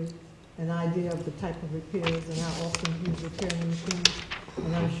give you an idea of the type of repairs and how often he's repairing the machine.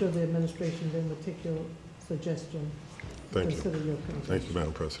 And I'm sure the administration then will take your suggestion. Thank you. Consider your concern. Thank you,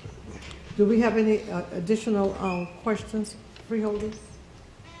 Madam President. Do we have any additional questions, freeholders?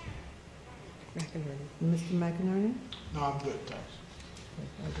 Mr. McInerney? No, I'm good, thanks.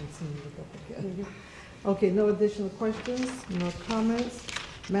 I didn't see you look up again. Okay, no additional questions, no comments.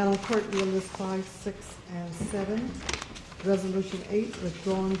 Madam Clerk, we'll list 5, 6, and 7. Resolution 8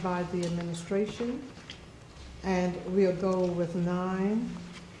 withdrawn by the administration. And we'll go with 9,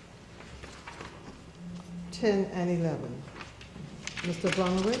 10, and 11. Mr.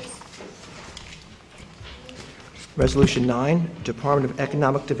 Abramowitz? Resolution 9, Department of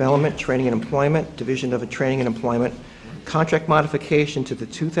Economic Development, Training and Employment, Division of Training and Employment, contract modification to the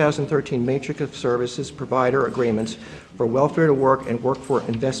 2013 Matrix of Services Provider Agreements for Welfare to Work and Workforce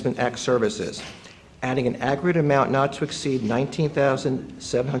Investment Act services, adding an aggregate amount not to exceed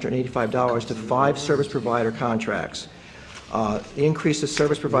 $19,785 to 5 service provider contracts. Increase the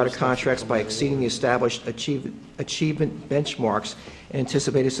service provider contracts by exceeding the established achievement benchmarks and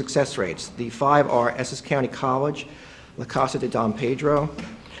anticipated success rates. The 5 are Essex County College, La Casa de Don Pedro,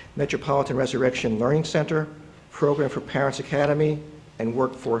 Metropolitan Resurrection Learning Center, Program for Parents Academy, and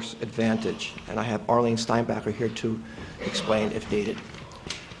Workforce Advantage. And I have Arlene Steinbacher here to explain if needed.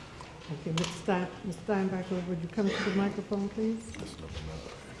 Okay, Ms. Steinbacher, would you come to the microphone, please?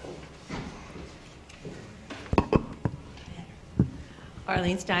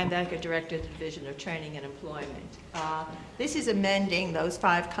 Arlene Steinbacher, Director of the Division of Training and Employment. This is amending those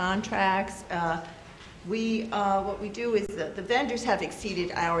 5 contracts. What we do is the vendors have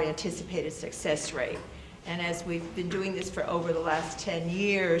exceeded our anticipated success rate. And as we've been doing this for over the last 10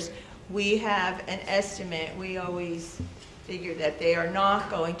 years, we have an estimate. We always figure that they are not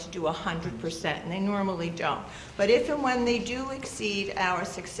going to do 100%, and they normally don't. But if and when they do exceed our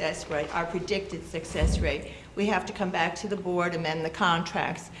success rate, our predicted success rate, we have to come back to the board, amend the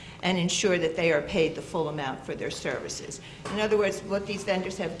contracts, and ensure that they are paid the full amount for their services. In other words, what these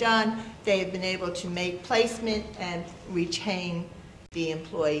vendors have done, they have been able to make placement and retain the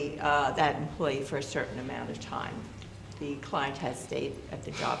employee, that employee for a certain amount of time. The client has stayed at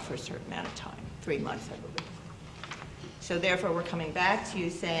the job for a certain amount of time, 3 months, I believe. So therefore, we're coming back to you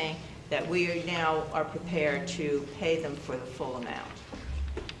saying that we now are prepared to pay them for the full amount.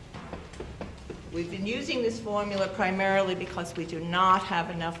 We've been using this formula primarily because we do not have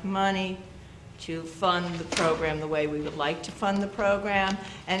enough money to fund the program the way we would like to fund the program.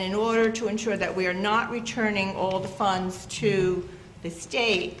 And in order to ensure that we are not returning all the funds to the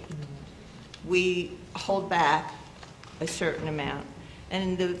state, we hold back a certain amount.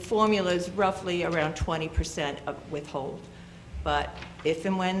 And the formula is roughly around 20% of withhold. But if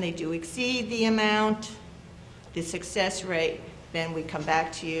and when they do exceed the amount, the success rate, then we come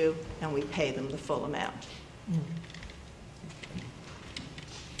back to you and we pay them the full amount.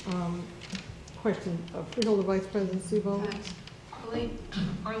 Question, Freeholder Vice President Sebo. Arlene,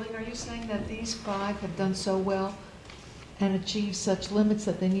 are you saying that these 5 have done so well and achieved such limits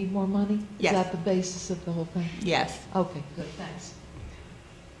that they need more money? Yes. Is that the basis of the whole thing? Yes. Okay, good, thanks.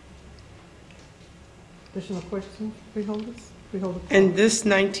 Additional questions, freeholders? And this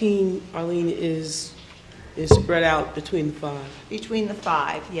 19, Arlene, is It's spread out between the 5. Between the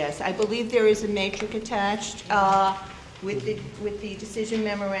 5, yes. I believe there is a matrix attached with the decision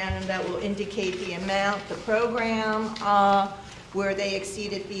memorandum that will indicate the amount, the program, where they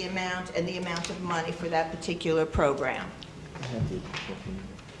exceeded the amount, and the amount of money for that particular program.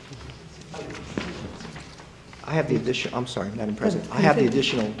 I have the addition, I'm sorry, Madam President. I have the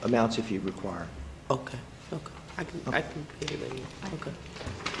additional amounts if you require. Okay, okay. I can pay it later. Okay.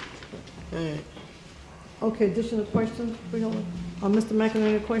 All right. Okay, additional questions, Freeholder? Mr.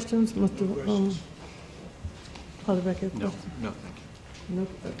 McInerney, questions? Mr. Hollyback, questions? No, thank you. No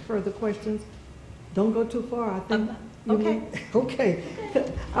further questions? Don't go too far, I think. Okay. Okay.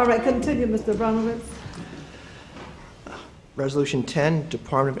 All right, continue, Mr. Abramovitz. Resolution 10,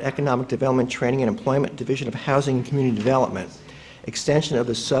 Department of Economic Development, Training and Employment, Division of Housing and Community Development. Extension of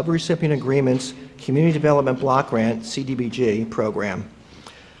the Subrecipient Agreements Community Development Block Grant, CDBG, program.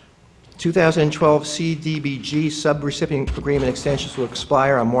 2012 CDBG Subrecipient Agreement extensions will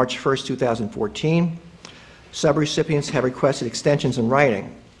expire on March 1st, 2014. Subrecipients have requested extensions in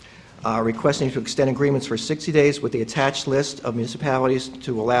writing, requesting to extend agreements for 60 days with the attached list of municipalities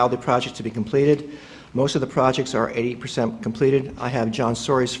to allow the project to be completed. Most of the projects are 80% completed. I have John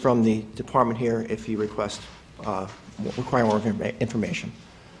Soares from the department here if you request, require more information.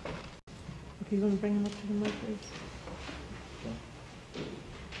 Okay, you want to bring him up to the mic, please?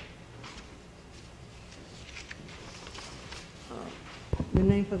 Your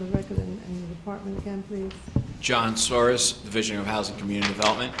name for the record and your department again, please. John Soares, Division of Housing Community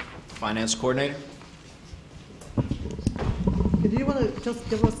Development, Finance Coordinator. Do you want to just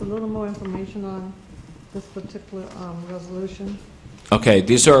give us a little more information on this particular resolution? Okay,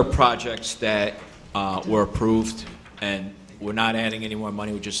 these are projects that were approved, and we're not adding any more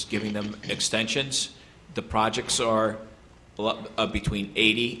money, we're just giving them extensions. The projects are between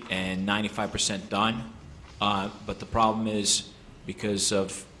 80 and 95% done, but the problem is because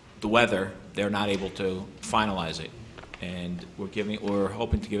of the weather, they're not able to finalize it. And we're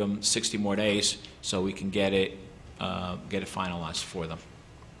hoping to give them 60 more days so we can get it finalized for them.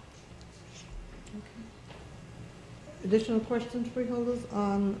 Okay. Additional questions, freeholders,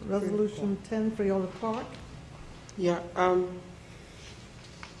 on Resolution 10, Freeholder Clark? Yeah,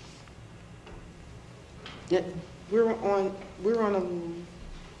 yeah, we're on 11?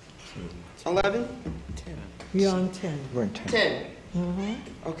 10. We're on 10. We're on 10. 10.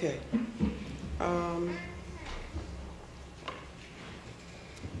 Mm-hmm. Okay.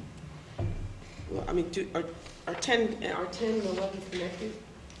 Well, I mean, are 10 and 11 connected?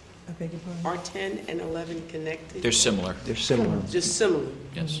 I beg your pardon? Are 10 and 11 connected? They're similar. They're similar. Just similar?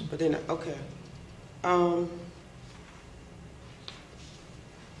 Yes. But then, okay.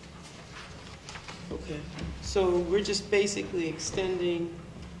 Okay. So we're just basically extending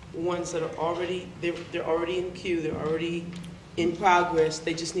ones that are already, they're already in queue, they're already in progress,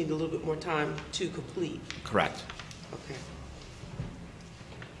 they just need a little bit more time to complete. Correct. Okay.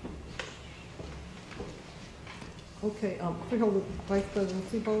 Okay, Freeholder Vice President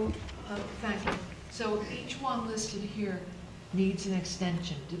Seabold? Thank you. So if each one listed here needs an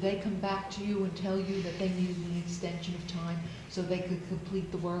extension, do they come back to you and tell you that they need an extension of time so they could complete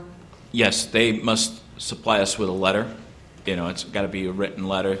the work? Yes, they must supply us with a letter. You know, it's got to be a written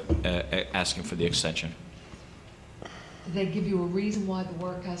letter asking for the extension. Do they give you a reason why the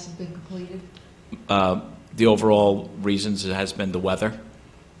work hasn't been completed? The overall reasons has been the weather.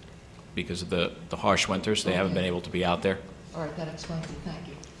 Because of the harsh winters, they haven't been able to be out there. All right, that explains it. Thank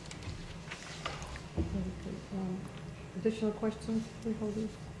you. Okay, additional questions, freeholders?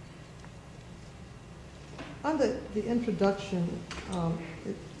 Under the introduction,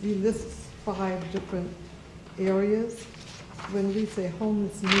 you list 5 different areas. When we say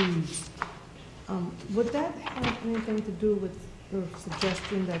homeless needs, would that have anything to do with the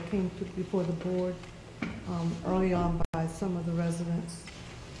suggestion that came before the board early on by some of the residents?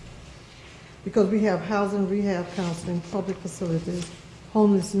 Because we have housing, rehab, counseling, public facilities,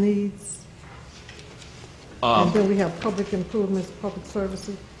 homeless needs, and then we have public improvements, public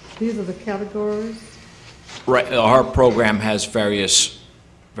services. These are the categories. Right. Our program has various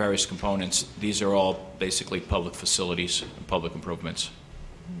components. These are all basically public facilities and public improvements.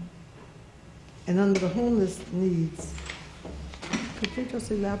 And under the homeless needs, could you just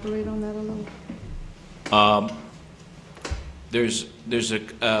elaborate on that a little? There's a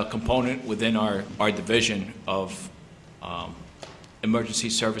component within our division of emergency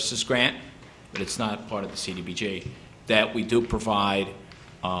services grant, but it's not part of the CDBG, that we do provide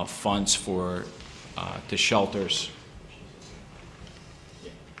funds for to shelters.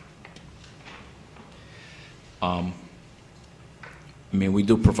 I mean, we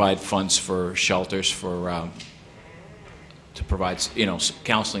do provide funds for shelters for, to provide, you know,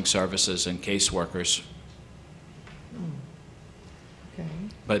 counseling services and caseworkers. Okay.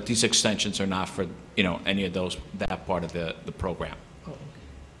 But these extensions are not for, you know, any of those, that part of the program. Oh, okay.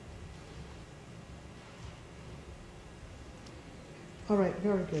 All right,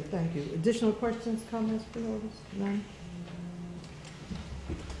 very good, thank you. Additional questions, comments, freeholders? None?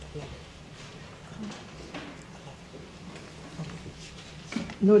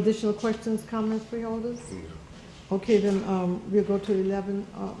 No additional questions, comments, freeholders? Okay, then we'll go to 11,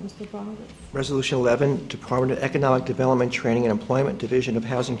 Mr. Bartlett. Resolution 11, Department of Economic Development, Training and Employment, Division of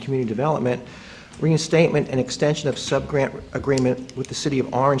Housing and Community Development, reinstatement and extension of sub-grant agreement with the City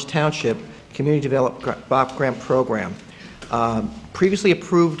of Orange Township Community Development BOP Grant Program. Previously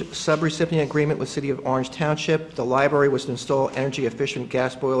approved sub-recipient agreement with City of Orange Township. The library was to install energy-efficient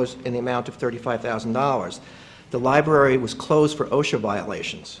gas boilers in the amount of $35,000. The library was closed for OSHA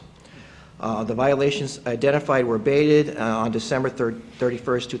violations. The violations identified were abated on December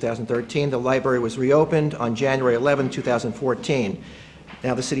 31st, 2013. The library was reopened on January 11, 2014.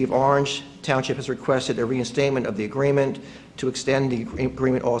 Now the City of Orange Township has requested a reinstatement of the agreement to extend the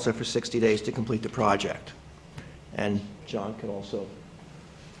agreement also for 60 days to complete the project. And John can also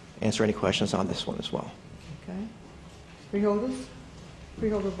answer any questions on this one as well. Okay. Freeholders?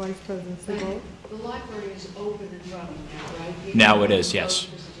 Freeholder Vice President Seabold. The library is open and running now, right? Even Now though it is, it's yes.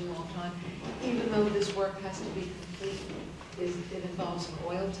 closed for such a long time. Even though this work has to be complete, it involves an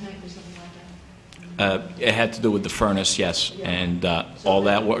oil tank or something like that? It had to do with the furnace, yes, and all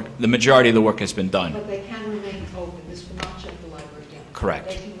that work. The majority of the work has been done. But they can remain open. This will not shut the library down. Correct.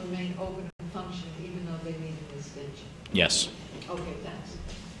 They can remain open and functioning even though they need an extension. Yes. Okay, thanks.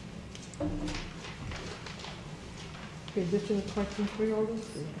 Okay, additional questions, freeholders?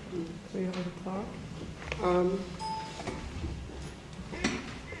 Freeholder Clark?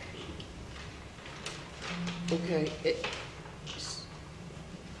 Okay.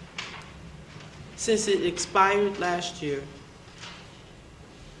 Since it expired last year,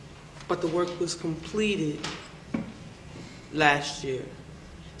 but the work was completed last year.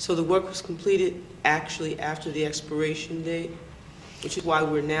 So the work was completed actually after the expiration date, which is why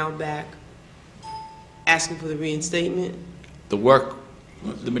we're now back asking for the reinstatement. The work,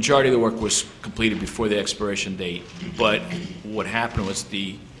 the majority of the work was completed before the expiration date, but what happened was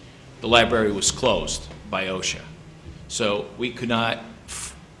the library was closed by OSHA. So we could not,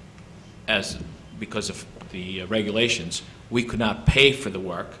 because of the regulations, we could not pay for the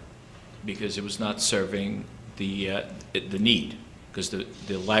work because it was not serving the need, because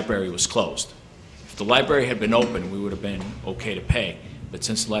the library was closed. If the library had been open, we would have been okay to pay. But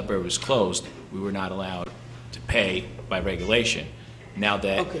since the library was closed, we were not allowed to pay by regulation. Now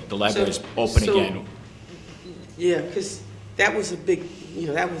that the library is open again. Yeah, because that was a big,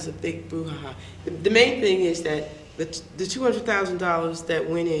 that was a big brouhaha. The main thing is that the $200,000 that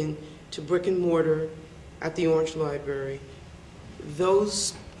went in to brick and mortar at the Orange Library,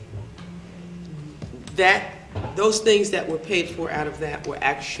 those things that were paid for out of that were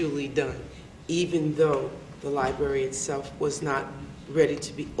actually done, even though the library itself was not ready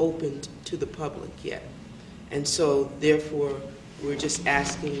to be opened to the public yet. And so, therefore, we're just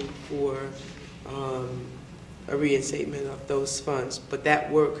asking for a reinstatement of those funds. But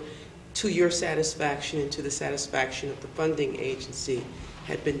that work, to your satisfaction and to the satisfaction of the funding agency,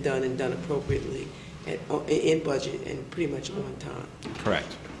 had been done and done appropriately in budget and pretty much on time.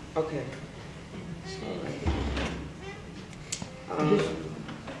 Correct. Okay.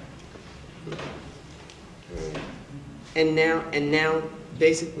 And now,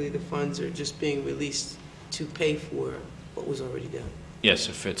 basically, the funds are just being released to pay for what was already done. Yes,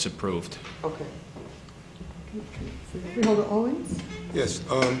 if it's approved. Okay. Freeholder Owens? Yes.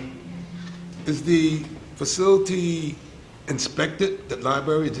 Is the facility inspected, the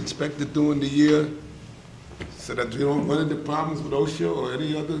library is inspected during the year so that we don't run into problems with OSHA or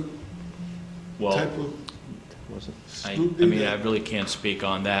any other type of I mean, I really can't speak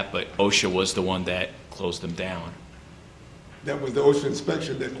on that, but OSHA was the one that closed them down. That was the OSHA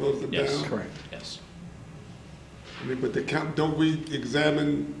inspection that closed them down? Yes, correct. Yes. I mean, but don't we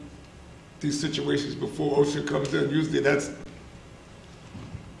examine these situations before OSHA comes in? Usually that's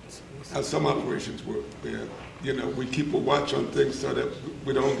how some operations work. We keep a watch on things so that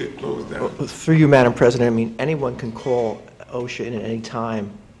we don't get closed down. Well, through you, Madam President, I mean, anyone can call OSHA in at any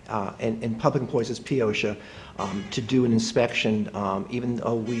time, and public employees is POSHA, to do an inspection, even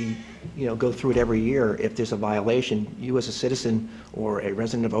though we, go through it every year. If there's a violation, you as a citizen or a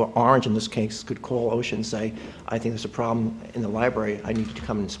resident of Orange, in this case, could call OSHA and say, I think there's a problem in the library, I need you to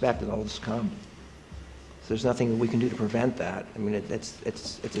come and inspect it, I'll just come. there's nothing we can do to prevent that. I mean, it's a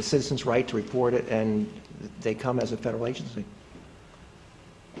citizen's right to report it, and they come as a federal agency.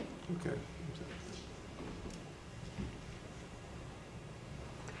 Okay.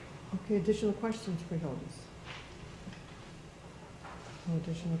 Okay, additional questions, freeholders? No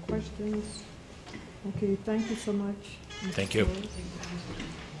additional questions? Okay, thank you so much. Mr. Thank you.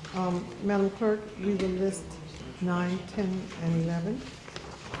 Rose. Madam Clerk, we will list 9, 10, and 11.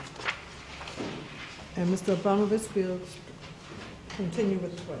 And Mr. Abramovich will continue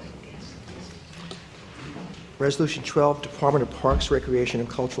with 12. Resolution 12, Department of Parks, Recreation, and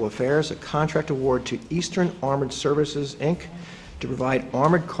Cultural Affairs, a contract award to Eastern Armored Services, Inc. to provide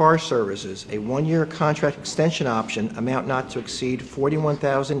armored car services, a one-year contract extension option, amount not to exceed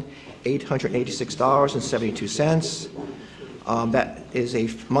 $41,886.72. That is a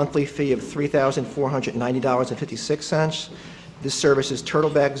monthly fee of $3,490.56. This services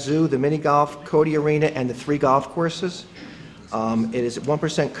Turtleback Zoo, the mini golf, Cody Arena, and the 3 golf courses. It is a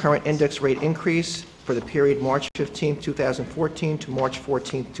 1% current index rate increase for the period March 15, 2014 to March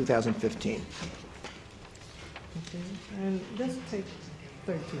 14, 2015. Okay, and let's take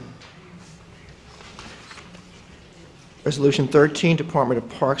 13. Resolution 13, Department of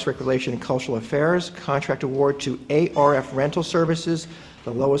Parks, Recreation, and Cultural Affairs, contract award to ARF Rental Services,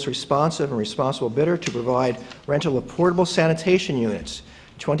 the lowest responsive and responsible bidder, to provide rental of portable sanitation units.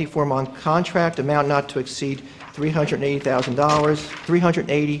 24-month contract, amount not to exceed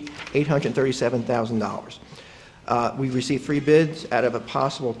 $837,000. We received 3 bids out of a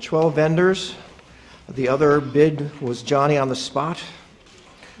possible 12 vendors. The other bid was Johnny on the Spot.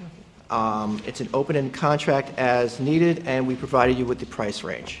 It's an open-end contract as needed, and we provided you with the price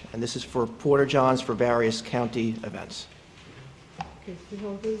range. And this is for Porta Johns for various county events. Okay,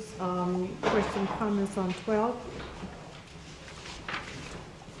 freeholders, questions, comments on 12?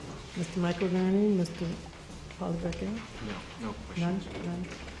 Mr. Michael Gurney, Mr. Paul Becker? No questions.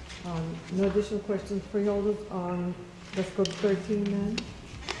 None? No additional questions, freeholders? Let's go to 13 then.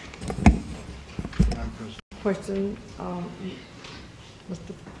 Question,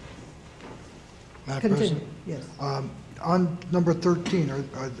 Mr. Madam Continue. President? Yes. On number 13,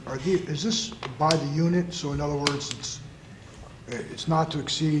 is this by the unit? So in other words, it's not to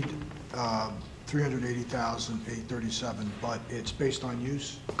exceed $380,837, but it's based on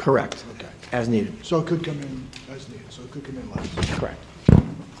use? Correct. Okay. As needed. So it could come in as needed, so it could come in less? Correct.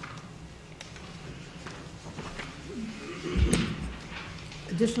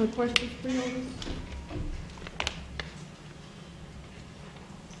 Additional questions, freeholders?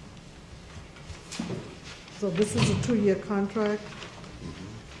 So this is a 2-year contract?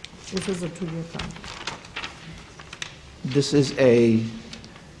 This is a 2-year contract. This is a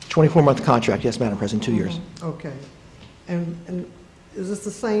 24-month contract, yes, Madam President, 2 years. Okay. And is this the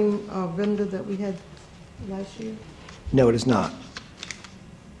same vendor that we had last year? No, it is not.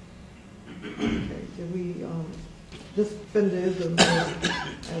 Okay, did we, this vendor is the most,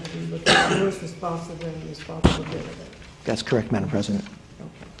 as we look at the most responsive and responsible bidder. That's correct, Madam President.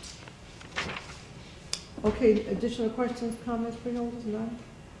 Okay, additional questions, comments, freeholders? None?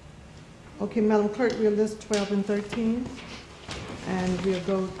 Okay, Madam Clerk, we'll list 12 and 13, and we'll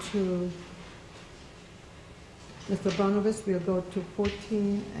go to Mr. Bonovich, we'll go to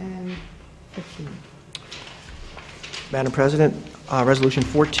 14 and 15. Madam President, Resolution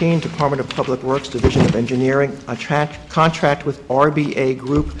 14, Department of Public Works, Division of Engineering, a contract with RBA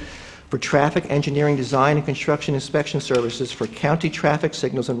Group for traffic engineering, design, and construction inspection services for county traffic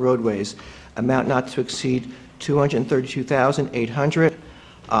signals and roadways, amount not to exceed $232,800.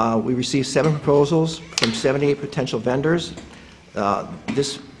 We received 7 proposals from 78 potential vendors.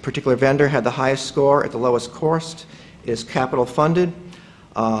 This particular vendor had the highest score at the lowest cost. It is capital funded.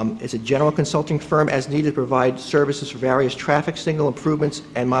 It's a general consulting firm as needed to provide services for various traffic signal improvements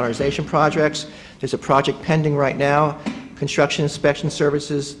and modernization projects. There's a project pending right now, construction inspection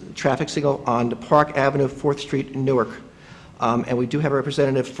services, traffic signal on Park Avenue, 4th Street in Newark. And we do have a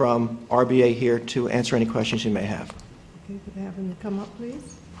representative from RBA here to answer any questions you may have. Okay, could I have him come up,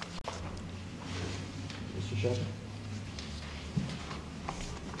 please? Mr. Shepard.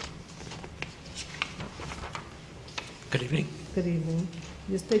 Good evening. Good evening.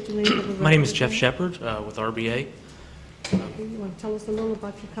 You state your name for the record. My name is Jeff Shepard with RBA. Okay, you want to tell us a little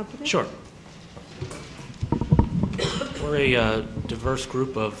about your company? Sure. We're a diverse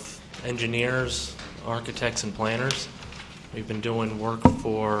group of engineers, architects, and planners. We've been doing work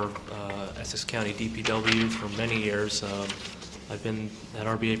for Essex County DPW for many years. I've been at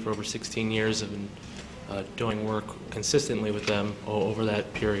RBA for over 16 years. I've been doing work consistently with them over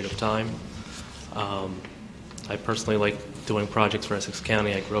that period of time. I personally like doing projects for Essex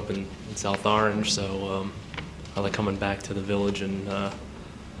County. I grew up in South Orange, so I like coming back to the village and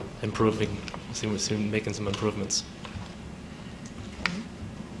making some improvements.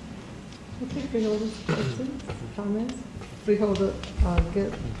 Okay, freeholders, questions, comments? Freeholder,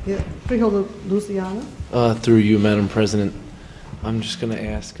 Freeholder Luciano? Through you, Madam President, I'm just going to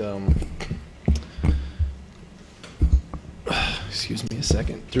ask, excuse me a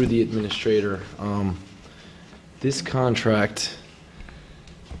second, through the administrator, this contract,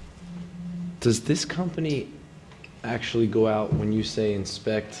 does this company actually go out when you say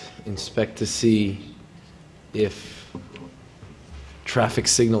inspect to see if traffic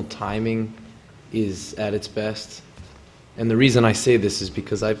signal timing is at its best? And the reason I say this is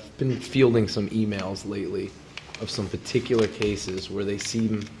because I've been fielding some emails lately of some particular cases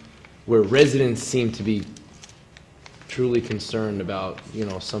where residents seem to be truly concerned about,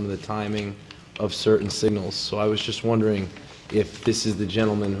 some of the timing of certain signals. So I was just wondering if this is the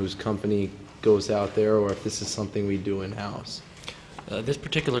gentleman whose company goes out there, or if this is something we do in-house. This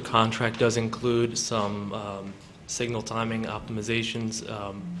particular contract does include some signal timing optimizations.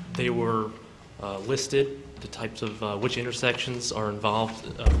 They were listed, the types of which intersections are involved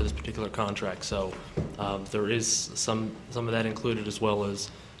for this particular contract. So there is some of that included, as well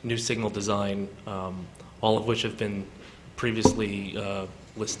as new signal design, all of which have been previously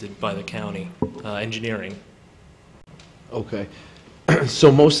listed by the county engineering. Okay. So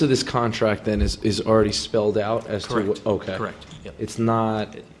most of this contract then is already spelled out as Correct. to what, okay. Correct. Yep. It's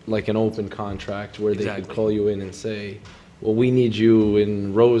not like an open contract where they Exactly. could call you in and say, well, we need you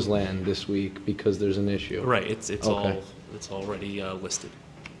in Roseland this week because there's an issue. Right. It's Okay. already listed.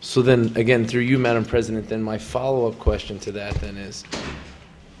 So then, again, through you, Madam President, then my follow-up question to that then is,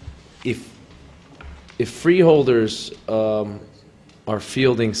 if freeholders are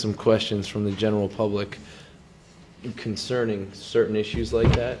fielding some questions from the general public concerning certain issues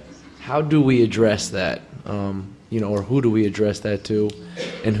like that, how do we address that? Or who do we address that to,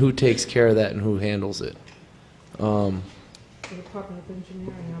 and who takes care of that and who handles it? The Department of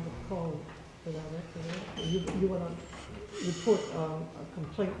Engineering, I would call the director. You want to report a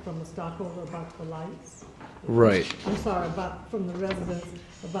complaint from the stockholder about the lights? Right. I'm sorry, from the residents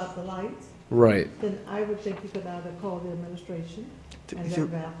about the lights? Right. Then I would think you could either call the administration and let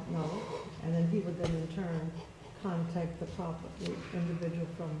Ralph know, and then he would then in turn contact the individual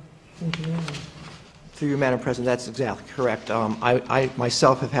from engineering. Through you, Madam President, that's exactly correct. I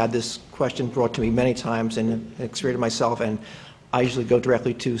myself have had this question brought to me many times and experienced myself, and I usually go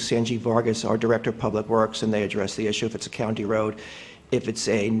directly to Sanjeev Vargas, our Director of Public Works, and they address the issue if it's a county road. If it's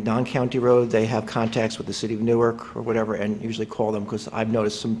a non-county road, they have contacts with the City of Newark or whatever, and usually call them, because I've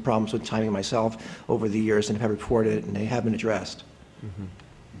noticed some problems with timing myself over the years and have reported it, and they have been addressed.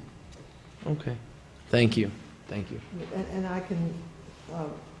 Mm-hmm. Okay. Thank you. Thank you. And I can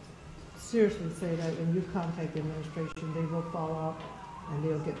seriously say that when you contact the administration, they will follow up and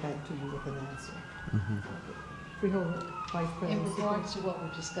they'll get back to you with an answer. Mm-hmm. Freeholder Vice President. In regards to what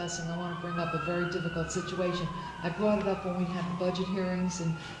we're discussing, I want to bring up a very difficult situation. I brought it up when we had the budget hearings,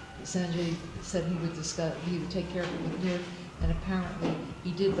 and Sanjay said he would take care of it with Newark, and apparently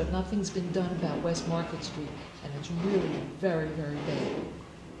he did, but nothing's been done about West Market Street, and it's really very, very bad.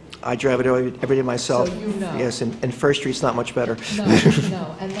 I drive it every day myself. So you know. Yes, and First Street's not much better. No,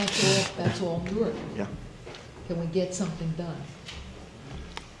 no, and that's all Newark. Yeah. Can we get something done?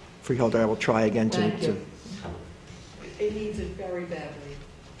 Freeholder, I will try again to... Thank you. It needs it very badly.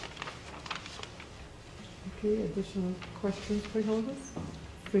 Okay, additional questions, freeholders?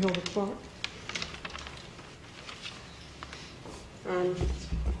 Freeholder Clark?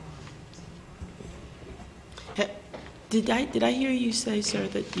 Did I hear you say, sir,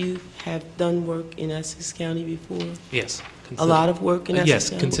 that you have done work in Essex County before? Yes. A lot of work in Essex Yes,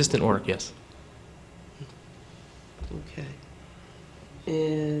 County? consistent work, yes. Okay.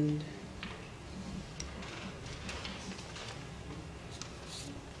 And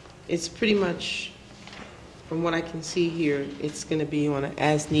it's pretty much, from what I can see here, it's going to be on an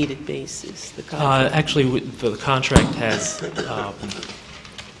as-needed basis, the contract. Actually, the contract has,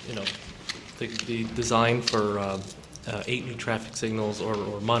 the design for 8 new traffic signals or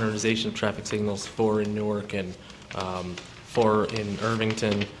modernization of traffic signals, 4 in Newark and 4 in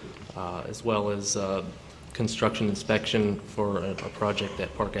Irvington, as well as construction inspection for a project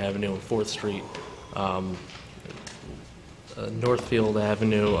at Park Avenue and 4th Street. Northfield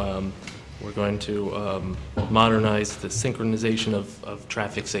Avenue, we're going to modernize the synchronization of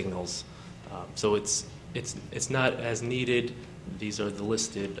traffic signals. So it's not as needed. These are the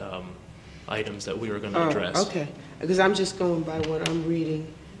listed items that we are going to address. Okay, because I'm just going by what I'm reading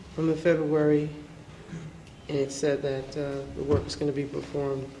from the February and it said that the work is going to be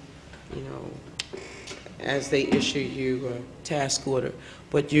performed, you know, as they issue you a task order.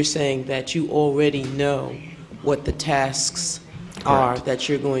 But you're saying that you already know what the tasks are that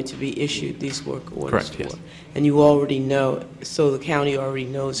you're going to be issued these work orders Correct, for. yes. And you already know, so the county already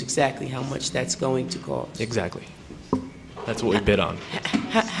knows exactly how much that's going to cost. Exactly. That's what we bid on.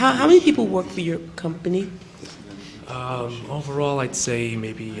 How many people work for your company? Overall, I'd say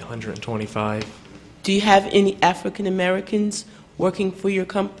maybe 125. Do you have any African Americans working for your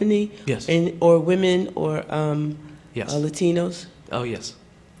company? Yes. Or women or Yes. Latinos? Oh, yes.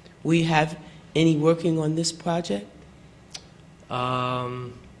 We have any working on this project?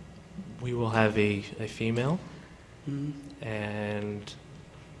 We will have a female Mhm. and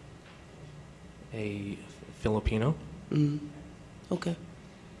a Filipino. Mm. Okay.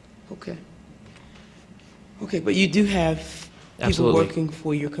 Okay. Okay, but you do have people Absolutely. working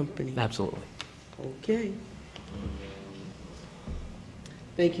for your company? Absolutely. Okay.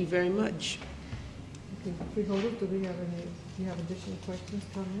 Thank you very much. Okay, Freeholders, do you have additional questions,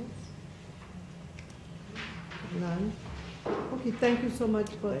 comments? None? Okay, thank you so much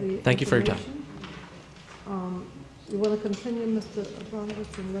for the Thank you for your time. information. You want to continue, Mr.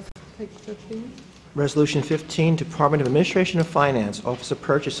 Abramovich, and let's take 15? Resolution 15, Department of Administration and Finance, Office of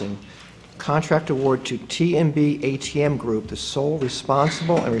Purchasing, contract award to TMB ATM Group, the sole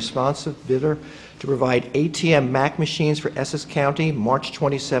responsible and responsive bidder to provide ATM Mac machines for Essex County, March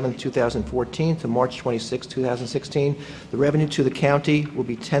 27, 2014 to March 26, 2016. The revenue to the county will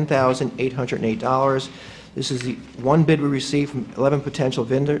be $10,808. This is the one bid we received from 11 potential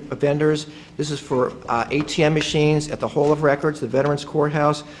vendors. This is for ATM machines at the Hall of Records, the Veterans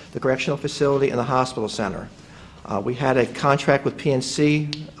Courthouse, the Correctional Facility, and the Hospital Center. We had a contract with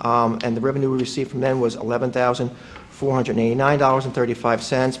PNC, and the revenue we received from them was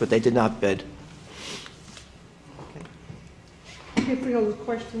 $11,489.35, but they did not bid. Okay, Freeholder,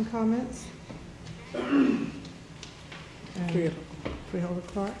 question, comments? And Freeholder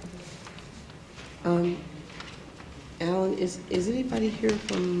Clark? Alan, is anybody here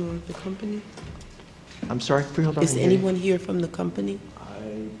from the company? I'm sorry, Freeholder? Is anyone here from the company?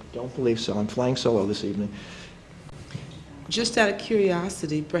 I don't believe so. I'm flying solo this evening. Just out of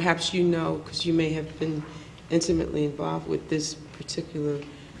curiosity, perhaps you know, because you may have been intimately involved with this particular,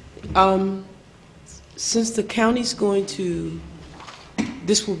 since the county's going to,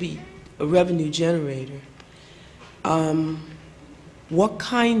 this will be a revenue generator, what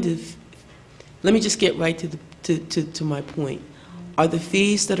kind of, let me just get right to my point. Are the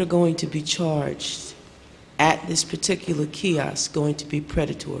fees that are going to be charged at this particular kiosk going to be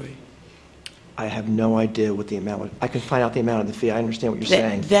predatory? I have no idea what the amount, I can find out the amount of the fee. I understand what you're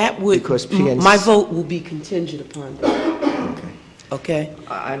saying. That would, because PNC, my vote will be contingent upon that. Okay?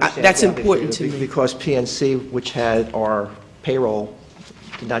 I understand That's that, important to me. Because PNC, which had our payroll,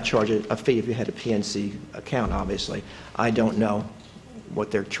 did not charge a fee if you had a PNC account, obviously. I don't know what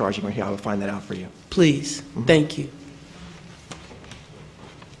they're charging right here. I will find that out for you. Please. Thank you.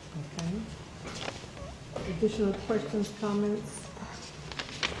 Okay. Additional questions, comments?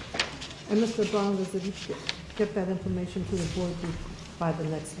 And Mr. Brown, did you get that information to the board by the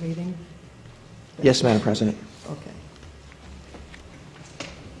next meeting? Yes, Madam President. Okay.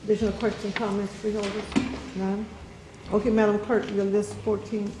 Additional questions, comments, Freeholders? None? Okay, Madam Clerk, your list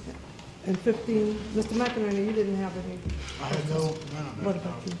 14 and 15. Mr. McInerney, you didn't have any? I have no. What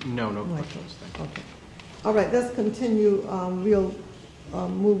about you? No, no Right. questions. Thank you. Okay. All right, let's continue. We'll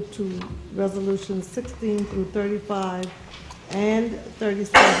move to resolutions 16 through 35 and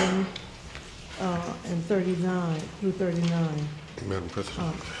 37 and 39 through 39. Madam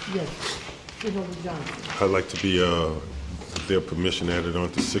President, Yes, Freeholder Johnson. I'd like to be, with their permission, added on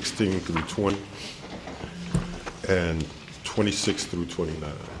to 16 through 20 and 26 through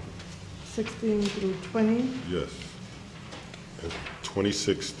 29. 16 through 20 Yes. And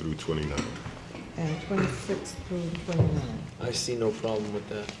 26 through 29. and 26 through 29. I see no problem with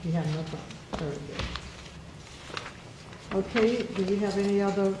that. You have no problem. Very good. Okay, do we have any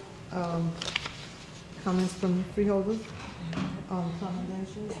other comments from freeholders on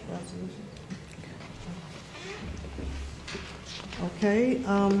commendations, resolutions? Okay,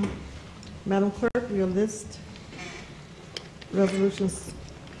 Madam Clerk, your list resolutions.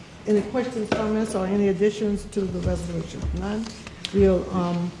 Any questions, comments, or any additions to the resolution? None? We'll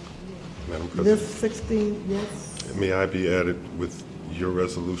Madam President. list 16, yes? May I be added with your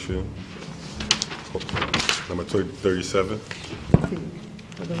resolution? Number 37? Okay,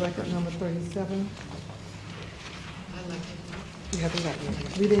 for the record, number 37. You haven't gotten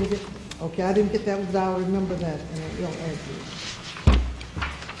it. We didn't get, okay, I didn't get that, but I'll remember that, and we'll add you.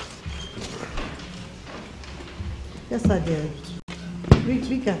 Yes, I did.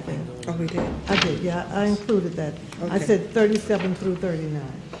 We got that. Oh, we did? I did, yeah, I included that. I Okay. said 37 through 39.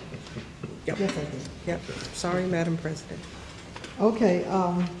 Yep. Yes, I did. Yep. Sorry, Madam President. Okay,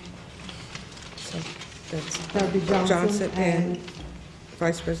 So that's that'd be Johnson and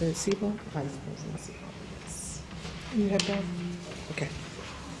Vice President Sebo. Vice President Sebo, yes. You have that? Okay.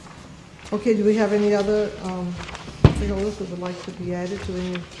 Okay, do we have any other freeholders that would like to be added to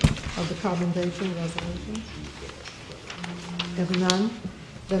any of the commendation resolutions? If none,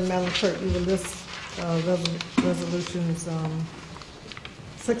 then Madam Clerk, you will list resolutions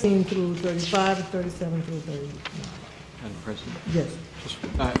 16 through 35 and 37 through 39. Madam President? Yes.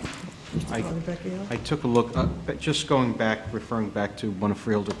 I took a look, just going back, referring back to one of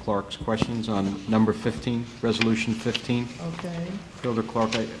Freeholder Clark's questions on number 15, Resolution 15. Okay. Freeholder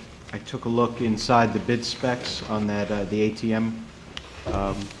Clark, I took a look inside the bid specs on that, the ATM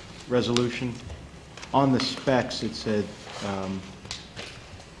resolution. On the specs, it said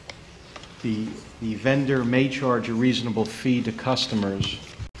the vendor may charge a reasonable fee to customers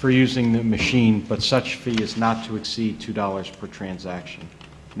for using the machine, but such fee is not to exceed $2 per transaction.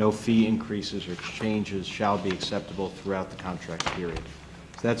 No fee increases or changes shall be acceptable throughout the contract period.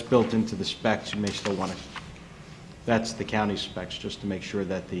 So that's built into the specs. You may still want to, that's the county specs, just to make sure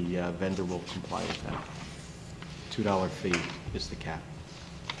that the vendor will comply with that. $2 fee is the cap.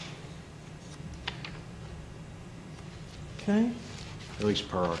 Okay. At least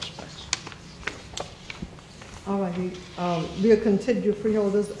per our specs. All righty. We'll continue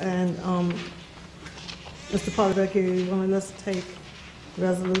freeholders, and Mr. Polyvecchio, you want to let's take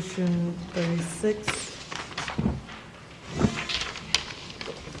Resolution 36.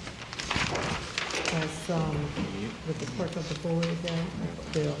 That's with the clerk of the board again.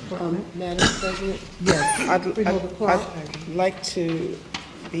 The appointment. Madam President? Yes. Freeholder Clark. I'd like to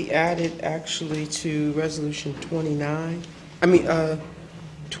be added actually to Resolution 29,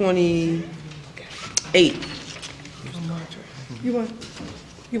 28. You want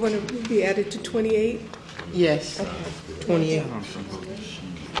to be added to 28? Yes, Okay. 28.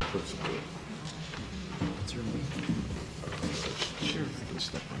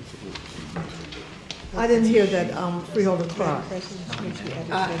 I didn't hear that, Freeholder Clark.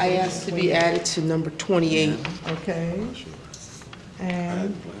 I asked to be added to number 28. Okay.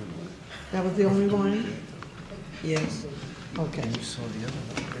 And that was the only one? Yes. Okay.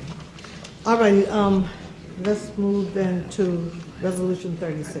 All righty, let's move then to Resolution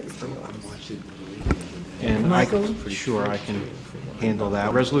 36. And Michael? Sure, I can handle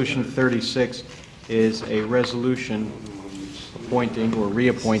that. Resolution 36 is a resolution appointing or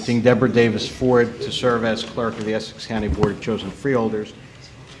reappointing Deborah Davis Ford to serve as clerk of the Essex County Board of Chosen Freeholders.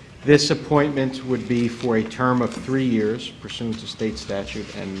 This appointment would be for a term of 3 years pursuant to state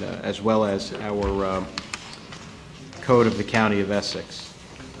statute and as well as our code of the County of Essex.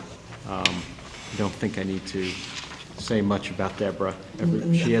 I don't think I need to say much about Deborah.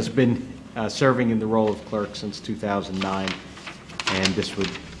 She has been serving in the role of clerk since 2009, and this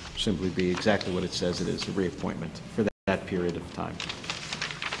would simply be exactly what it says it is, a reappointment for that period of time.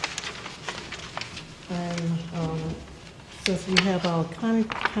 And since we have our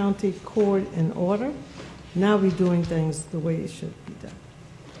county court in order, now we're doing things the way it should be done.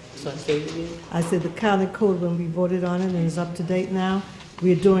 So I say it again? I said the county code, when we voted on it and it's up to date now,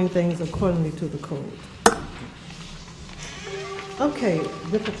 we're doing things accordingly to the code. Okay.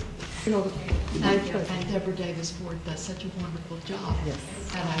 And Deborah Davis Ford does such a wonderful job. Yes.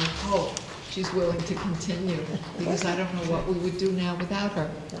 And I hope she's willing to continue, because I don't know what we would do now without her.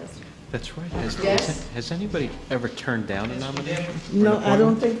 That's right. Yes. Has anybody ever turned down a nomination? No, I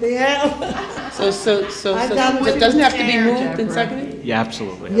don't think they have. So it doesn't have to be moved and seconded? Yeah,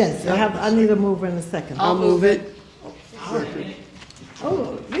 absolutely. Yes, I need a mover and a second. I'll move it.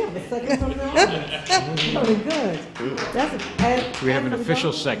 Oh, you have a second from the Very good. We have an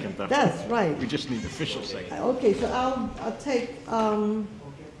official second, though. That's right. We just need official second. Okay, so I'll take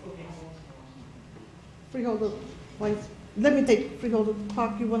Freeholder Vice. Let me take Freeholder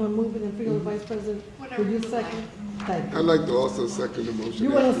Clark. You want to move it, and Freeholder Vice President, would you second? Thank you. I'd like to also second the motion.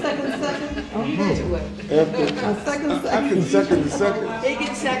 You want a second? Okay. A second. I can second the second. He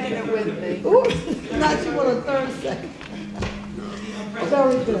can second it with me. Ooh, now you want a third second.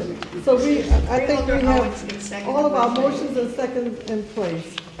 Very good. So I think we have all of our motions and seconds in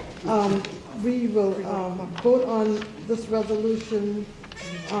place. We will vote on this resolution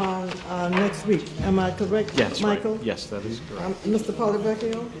on next week. Am I correct, Yes, Michael? right. Yes, that is correct. Mr.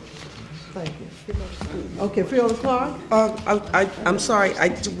 Polyvecchio? Thank you. Okay, Freeholder Clark? I'm sorry, I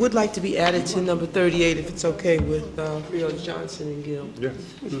would like to be added to number 38 if it's okay with Freeholder Johnson and Gill. Yes.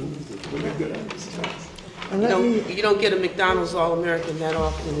 And You don't get a McDonald's All-American that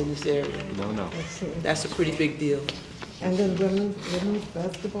often in this area. No, no. That's a pretty big deal. And then women's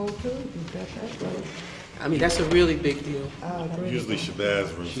basketball too, you got that right. I mean, that's a really big deal. Usually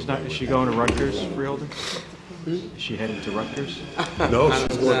Shabazz runs. Is she going to Rutgers, Freeholder? Is she heading to Rutgers? No,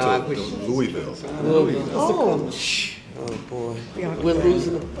 she's going to Louisville. Oh, boy. We're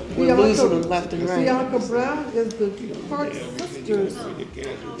losing them left and right. Bianca Brown is the Park sister's.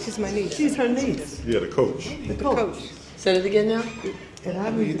 She's my niece. She's her niece. Yeah, the coach. The coach. Say it again now? And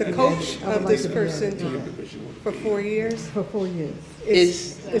I would The coach of this person for 4 years for 4 years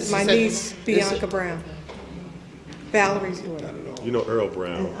is my niece, Bianca Brown. Valerie's daughter. You know Earl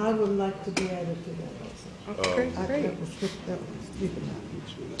Brown. And I would like to be added to that also. Okay, That was sleeping now.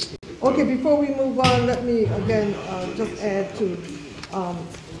 Okay, before we move on, let me again just add to, I'm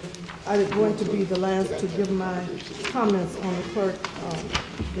going to be the last to give my comments on the clerk,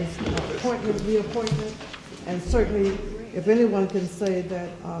 this appointment, reappointment, and certainly if anyone can say that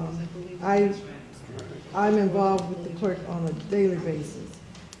I'm involved with the clerk on a daily basis,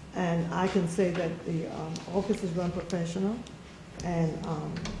 and I can say that the office is run professional, and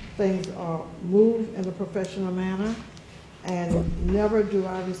things are moved in a professional manner, and never do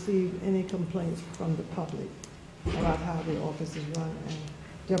I receive any complaints from the public about how the office is run. And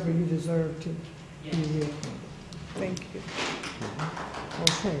Deborah, you deserve to be reappointed. Thank you.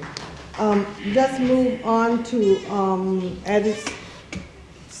 Okay. Let's move on to added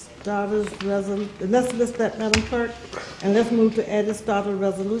starters resolution. Let's list that, Madam Clerk, and let's move to added starter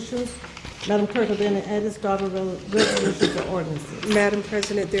resolutions. Madam Clerk, are there any added starter resolutions or ordinances? Madam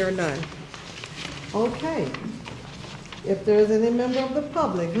President, there are none. Okay. If there is any member of the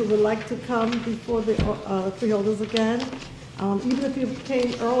public who would like to come before the freeholders again, even if you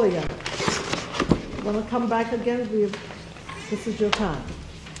came earlier, want to come back again, this is your time.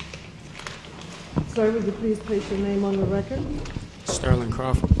 Sir, would you please place your name on the record? Sterling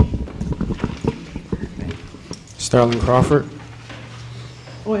Crawford. Sterling Crawford.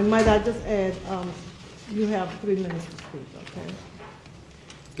 Oh, and might I just add, you have 3 minutes to speak, okay?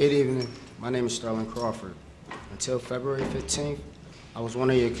 Good evening. My name is Sterling Crawford. Until February 15th, I was one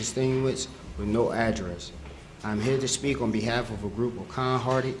of your constituents with no address. I'm here to speak on behalf of a group of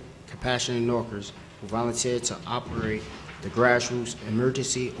kind-hearted, compassionate Norkers who volunteered to operate the Grassroots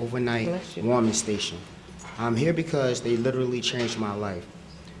Emergency Overnight Warming Station. I'm here because they literally changed my life.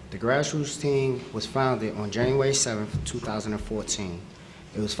 The Grassroots team was founded on January 7th, 2014.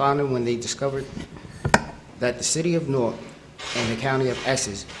 It was founded when they discovered that the city of Newark and the county of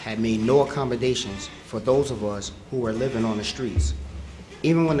Essex had made no accommodations for those of us who were living on the streets.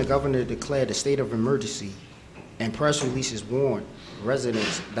 Even when the governor declared a state of emergency and press releases warned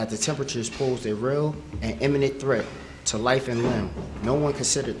residents that the temperatures posed a real and imminent threat to life and limb, no one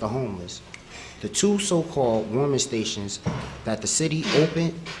considered the homeless. The 2 so-called warming stations that the city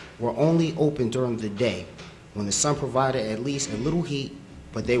opened were only open during the day when the sun provided at least a little heat,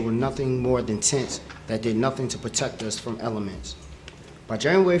 but they were nothing more than tents that did nothing to protect us from elements. By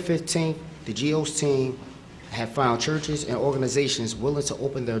January 15th, the GO's team had found churches and organizations willing to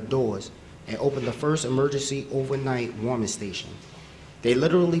open their doors and open the first emergency overnight warming station. They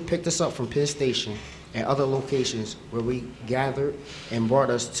literally picked us up from Penn Station and other locations where we gathered and brought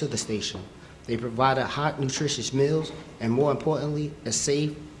us to the station. They provided hot, nutritious meals and, more importantly, a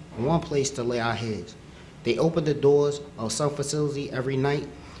safe, warm place to lay our heads. They opened the doors of some facility every night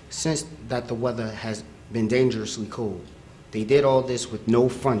since that the weather has been dangerously cold. They did all this with no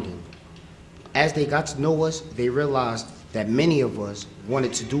funding. As they got to know us, they realized that many of us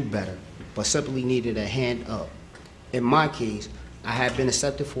wanted to do better, but simply needed a hand up. In my case, I had been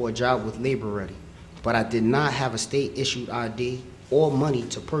accepted for a job with Labor Ready, but I did not have a state-issued ID or money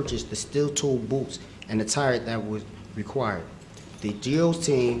to purchase the steel-toed boots and the tire that was required. The GO's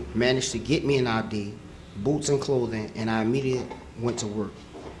team managed to get me an ID, boots and clothing, and I immediately went to work.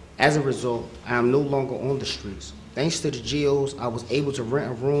 As a result, I am no longer on the streets. Thanks to the GOs, I was able to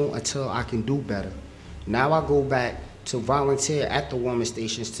rent a room until I can do better. Now I go back to volunteer at the warming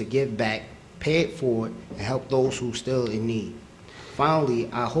stations to give back, pay it forward, and help those who are still in need. Finally,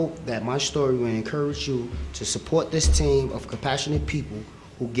 I hope that my story will encourage you to support this team of compassionate people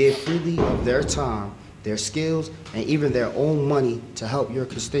who give freely of their time, their skills, and even their own money to help your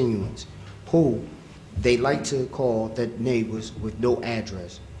constituents, who they like to call the neighbors with no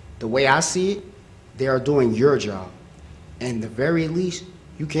address. The way I see it, they are doing your job. And the very least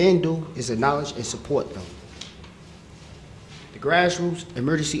you can do is acknowledge and support them. The Grassroots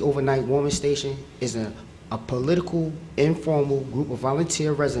Emergency Overnight Warming Station is a political, informal group of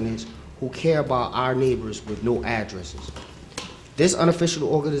volunteer residents who care about our neighbors with no addresses. This unofficial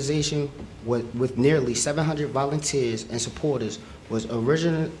organization with nearly 700 volunteers and supporters was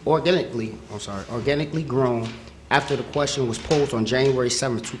organically grown after the question was posed on January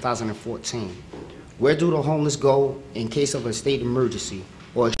 7, 2014. Where do the homeless go in case of a state emergency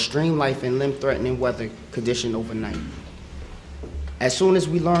or extreme life and limb-threatening weather condition overnight? As soon as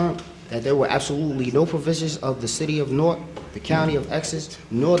we learned that there were absolutely no provisions of the City of Newark, the County of Essex,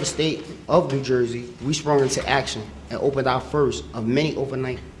 nor the State of New Jersey, we sprung into action and opened our first of many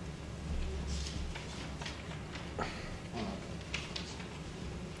overnight.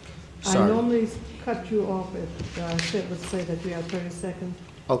 I normally cut you off if I would say that you have 30 seconds.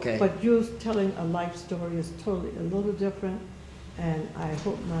 Okay. But you telling a life story is totally a little different, and I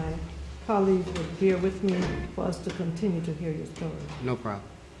hope my colleagues will bear with me for us to continue to hear your story. No problem.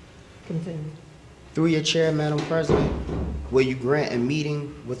 Continue. Through your chair, Madam President, will you grant a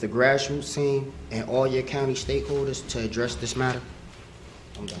meeting with the grassroots team and all your county stakeholders to address this matter?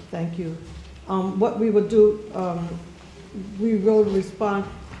 I'm done. Thank you. What we will do, we will respond.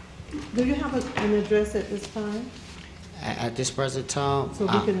 Do you have an address at this time? At this present time? So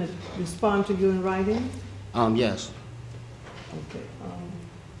we can respond to you in writing? Yes.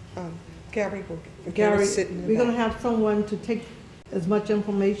 Okay. Gary, Gary, sitting in the we're going to back. have someone to take as much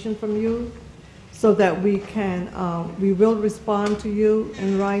information from you so that we can, we will respond to you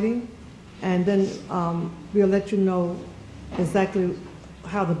in writing, and then we'll let you know exactly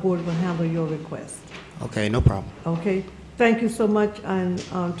how the board will handle your request. Okay, no problem. Okay, thank you so much, and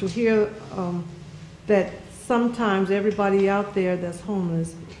to hear that sometimes everybody out there that's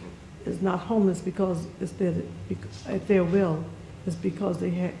homeless is not homeless because it's at their will, it's because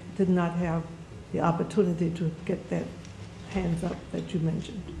they did not have the opportunity to get that hands up that you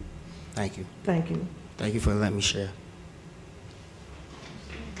mentioned. Thank you. Thank you. Thank you for letting me share.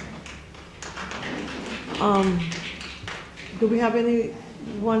 Do we have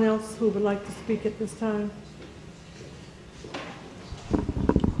anyone else who would like to speak at this time?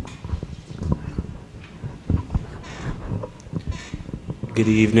 Good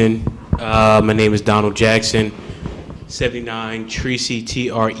evening. My name is Donald Jackson, 79 Treacy,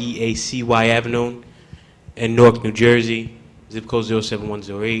 T-R-E-A-C-Y Avenue in Newark, New Jersey, zip code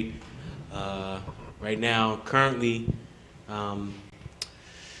 07108. Right now, currently,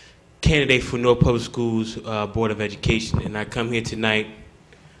 candidate for Newark Public Schools Board of Education, and I come here tonight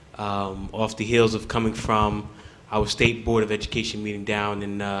off the heels of coming from our State Board of Education meeting down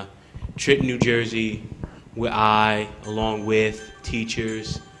in Trenton, New Jersey, where I, along with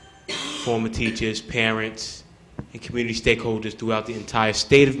teachers, former teachers, parents, and community stakeholders throughout the entire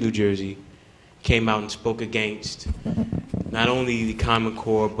state of New Jersey, came out and spoke against not only the Common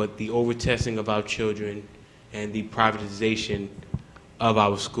Core, but the over-testing of our children and the privatization of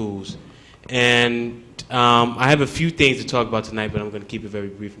our schools. And I have a few things to talk about tonight, but I'm going to keep it very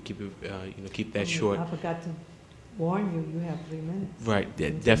brief and keep it, keep that short. I forgot to warn you, you have 3 minutes.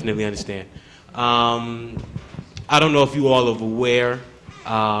 Right, definitely understand. I don't know if you all are aware.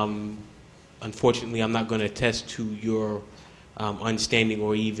 Unfortunately, I'm not going to attest to your understanding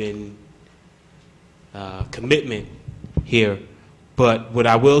or even commitment here. But what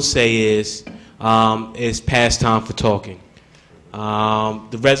I will say is, it's past time for talking.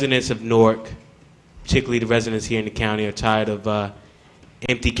 The residents of Newark, particularly the residents here in the county, are tired of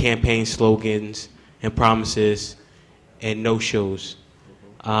empty campaign slogans and promises and no-shows.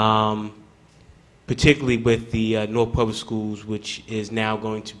 Particularly with the Newark Public Schools, which is now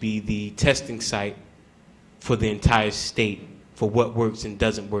going to be the testing site for the entire state for what works and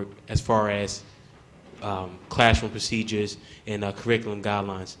doesn't work as far as classroom procedures and curriculum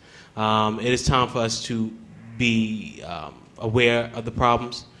guidelines. It is time for us to be aware of the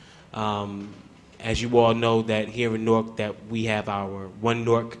problems. As you all know, that here in Newark that we have our One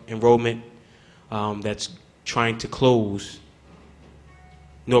Newark enrollment that's trying to close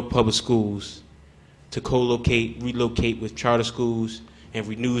Newark Public Schools to co-locate, relocate with charter schools and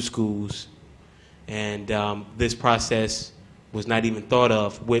renewed schools. And this process was not even thought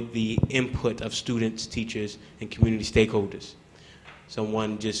of with the input of students, teachers, and community stakeholders.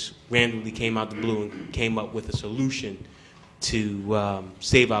 Someone just randomly came out the blue and came up with a solution to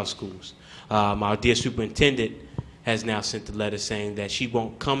save our schools. Our dear superintendent has now sent a letter saying that she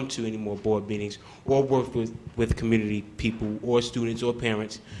won't come to any more board meetings or work with community people or students or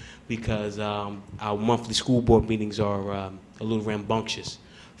parents because our monthly school board meetings are a little rambunctious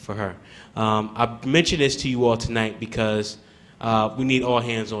for her. I mention this to you all tonight because we need all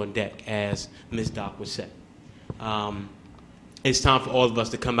hands on deck, as Ms. Dock would say. It's time for all of us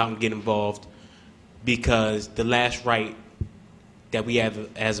to come out and get involved because the last right that we have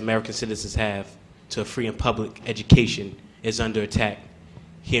as American citizens have to a free and public education is under attack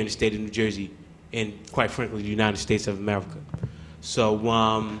here in the state of New Jersey and, quite frankly, the United States of America. So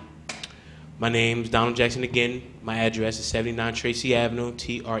my name's Donald Jackson again. My address is 79 Tracy Avenue,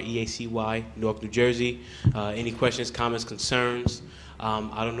 Treacy, Newark, New Jersey. Any questions, comments, concerns?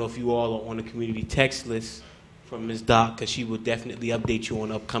 I don't know if you all are on the community text list from Ms. Doc, because she will definitely update you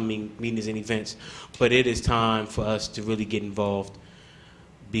on upcoming meetings and events. But it is time for us to really get involved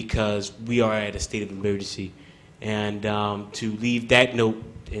because we are at a state of emergency. And to leave that note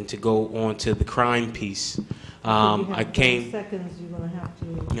and to go on to the crime piece, I came. 30 seconds, you're going to have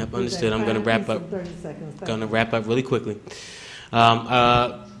to. Yep, understood. I'm going to wrap up. 30 seconds. Going to wrap up really quickly.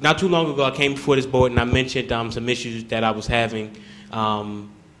 Not too long ago, I came before this board and I mentioned some issues that I was having,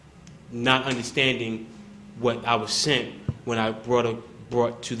 not understanding what I was sent when I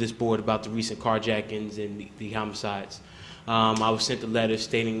brought to this board about the recent carjackings and the homicides. I was sent a letter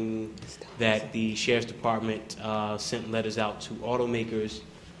stating that the Sheriff's Department sent letters out to automakers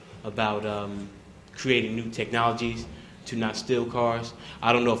about creating new technologies to not steal cars.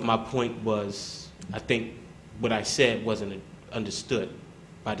 I don't know if my point was, I think what I said wasn't understood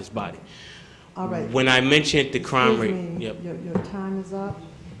by this body. All right. When I mentioned the crime rate, Excuse me, your time is up.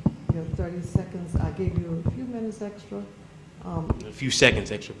 You have 30 seconds. I gave you a few minutes extra. A few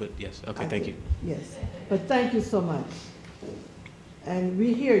seconds extra, but yes. Okay, thank you. Yes, but thank you so much. And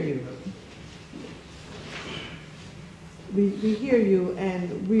we hear you. We hear you,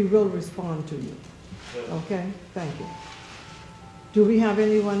 and we will respond to you. Okay? Thank you. Do we have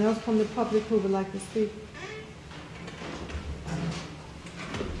anyone else from the public who would like to speak?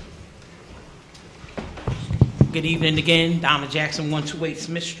 Good evening again. Donald Jackson, 128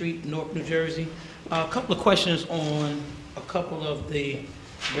 Smith Street, Newark, New Jersey. A couple of questions on a couple of the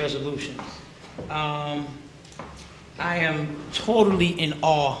resolutions. I am totally in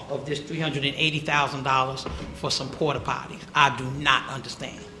awe of this $380,000 for some porta potties. I do not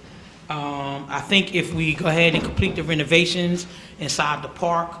understand. I think if we go ahead and complete the renovations inside the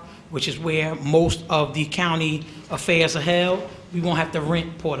park, which is where most of the county affairs are held, we won't have to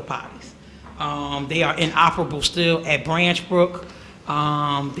rent porta potties. They are inoperable still at Branch Brook.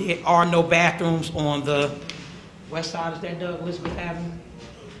 There are no bathrooms on the west side. Is that Doug, Elizabeth Avenue?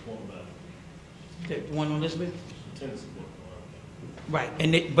 The one on Elizabeth? Right,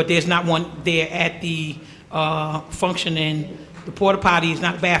 and but there's not one there at the functioning. The porta potty is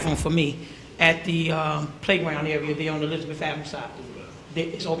not a bathroom for me. At the playground area, there on the Elizabeth Avenue side.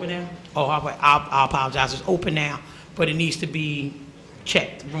 It's open now? Oh, I apologize. It's open now, but it needs to be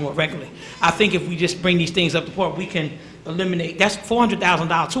checked more regularly. I think if we just bring these things up to point, we can eliminate. That's $400,000,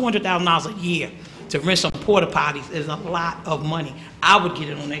 $200,000 a year to rent some porta potties is a lot of money. I would get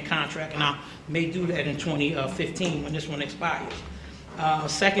it on that contract, and I may do that in 2015 when this one expires.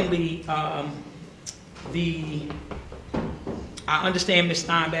 Secondly, I understand Ms.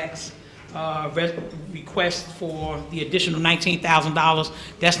 Steinbeck's request for the additional $19,000.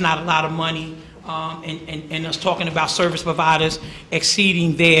 That's not a lot of money. And us talking about service providers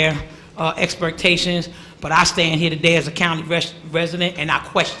exceeding their expectations. But I stand here today as a county resident, and I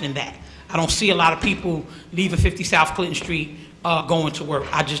question that. I don't see a lot of people leaving 50 South Clinton Street going to work.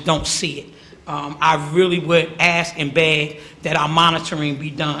 I just don't see it. I really would ask and beg that our monitoring be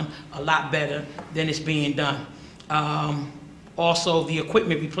done a lot better than it's being done. Also, the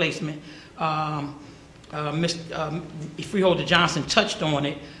equipment replacement. Mr. Freeholder Johnson touched on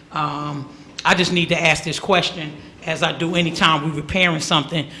it. I just need to ask this question, as I do anytime we're repairing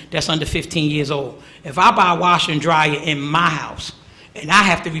something that's under 15 years old. If I buy a washer and dryer in my house, and I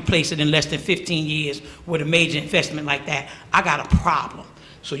have to replace it in less than 15 years with a major investment like that, I got a problem.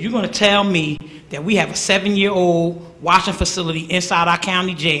 So you're going to tell me that we have a 7-year-old washing facility inside our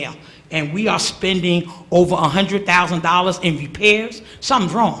county jail, and we are spending over $100,000 in repairs?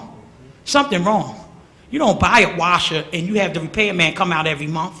 Something's wrong. Something wrong. You don't buy a washer and you have the repairman come out every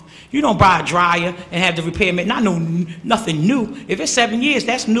month. You don't buy a dryer and have the repairman, nothing new. If it's 7 years,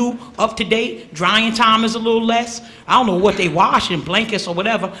 that's new, up to date. Drying time is a little less. I don't know what they wash in blankets or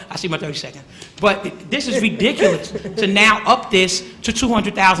whatever. I see my 30 seconds. But this is ridiculous to now up this to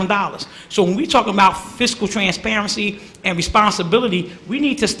 $200,000. So when we talk about fiscal transparency and responsibility, we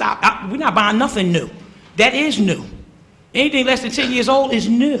need to stop. We're not buying nothing new. That is new. Anything less than 10 years old is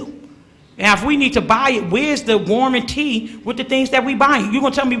new. Now, if we need to buy it, where's the warranty with the things that we buy? You're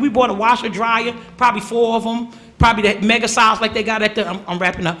going to tell me we bought a washer, dryer, probably 4 of them, probably that mega size like they got at the, I'm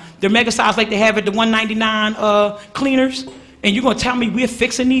wrapping up, the mega size like they have at the 199 cleaners, and you're going to tell me we're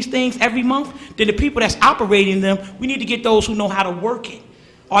fixing these things every month? Then the people that's operating them, we need to get those who know how to work it.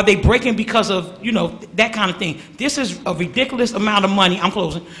 Are they breaking because of, that kind of thing? This is a ridiculous amount of money, I'm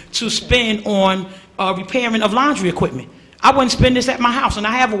closing, to spend on repairing of laundry equipment. I wouldn't spend this at my house, and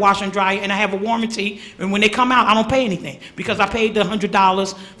I have a washer and dryer, and I have a warranty, and when they come out, I don't pay anything, because I paid the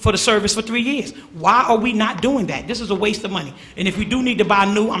 $100 for the service for 3 years. Why are we not doing that? This is a waste of money. And if we do need to buy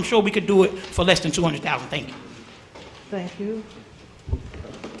new, I'm sure we could do it for less than $200,000. Thank you. Thank you.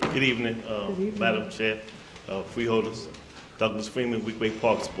 Good evening, Madam Chair, freeholders, Douglas Freeman, Weequahic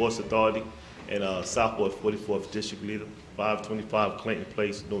Park Sports Authority, and Southport 44th District Leader, 525 Clinton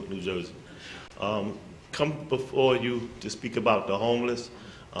Place, Newark, New Jersey. Come before you to speak about the homeless.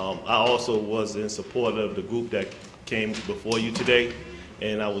 I also was in support of the group that came before you today,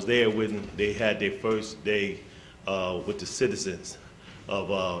 and I was there when they had their first day with the citizens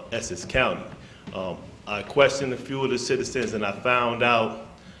of Essex County. I questioned a few of the citizens, and I found out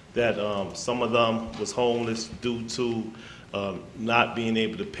that some of them was homeless due to not being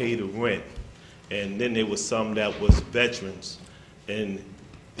able to pay the rent. And then there was some that was veterans, and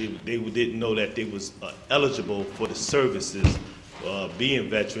they didn't know that they was eligible for the services being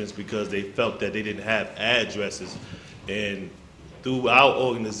veterans because they felt that they didn't have addresses. And through our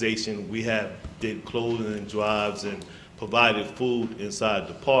organization, we have did clothing drives and provided food inside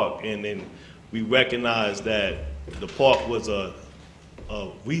the park. And then we recognized that the park was a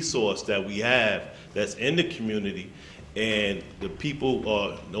resource that we have that's in the community, and the people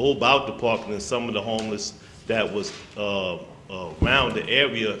know about the park, and some of the homeless that was around the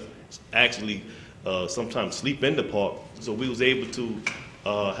area actually sometimes sleep in the park. So we was able to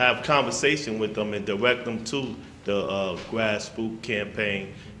have conversation with them and direct them to the grassroots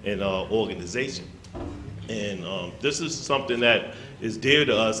campaign and organization. And this is something that is dear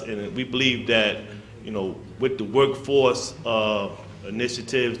to us, and we believe that, you know, with the workforce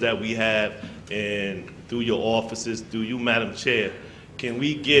initiatives that we have, and through your offices, through you, Madam Chair, can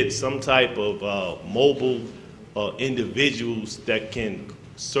we get some type of mobile individuals that can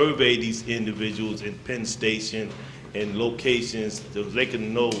survey these individuals in Penn Station and locations so they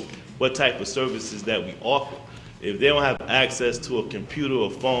can know what type of services that we offer? If they don't have access to a computer or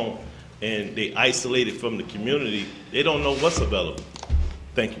phone and they isolated from the community, they don't know what's available.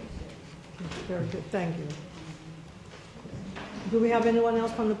 Thank you. Very good, thank you. Do we have anyone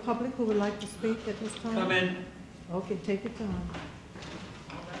else from the public who would like to speak at this time? Come in. Okay, take your time.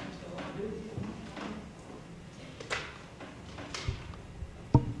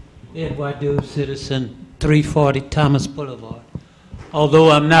 Ed Wadu, citizen, 340 Thomas Boulevard.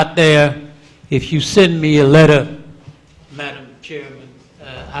 Although I'm not there, if you send me a letter, Madam Chairman,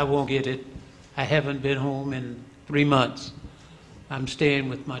 I won't get it. I haven't been home in 3 months. I'm staying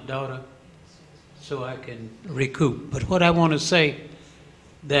with my daughter so I can recoup. But what I want to say,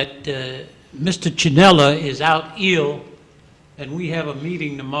 that Mr. Chinella is out ill, and we have a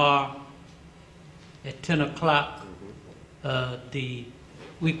meeting tomorrow at 10 o'clock. The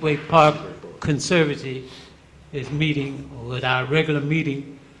Weequahic Park Conservancy is meeting with our regular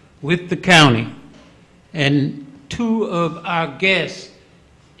meeting with the county. And 2 of our guests,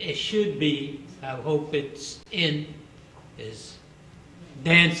 it should be, I hope it's in, is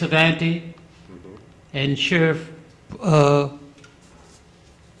Dan Savanti and Sheriff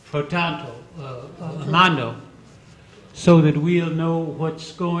Furtado, Armando, so that we'll know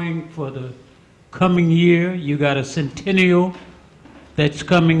what's going for the coming year. You got a centennial that's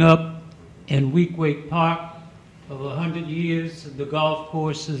coming up in Weequahic Park of 100 years. The golf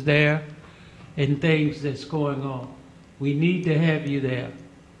course is there and things that's going on. We need to have you there.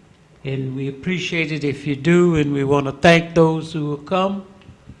 And we appreciate it if you do, and we want to thank those who have come.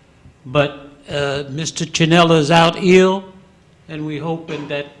 But Mr. Chinella is out ill, and we're hoping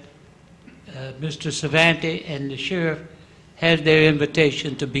that Mr. Savanti and the sheriff has their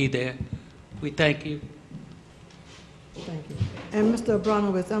invitation to be there. We thank you. Thank you. And Mr.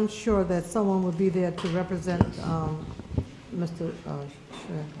 Abranowitz, I'm sure that someone will be there to represent Mr.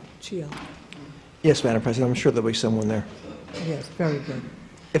 Chia. Yes, Madam President, I'm sure there'll be someone there. Yes, very good.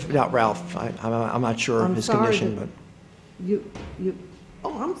 If not Ralph, I'm not sure of his condition, but.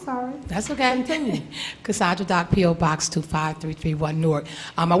 Oh, I'm sorry. That's okay. Continue. Cassandra Dock, P.O. Box 25331, Newark.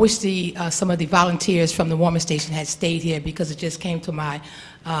 I wish some of the volunteers from the warming station had stayed here because it just came to my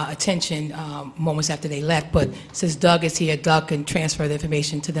attention moments after they left. But since Doug is here, Doug can transfer the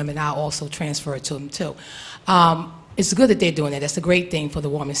information to them, and I'll also transfer it to them, too. It's good that they're doing that. That's a great thing for the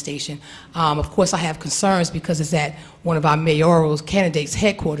warming station. Of course, I have concerns because it's at one of our mayoral candidates'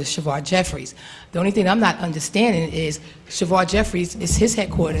 headquarters, Shavar Jeffries. The only thing I'm not understanding is Shavar Jeffries is his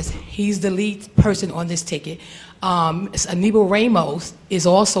headquarters. He's the lead person on this ticket. Anibal Ramos is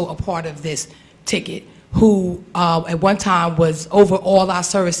also a part of this ticket, who at one time was over all our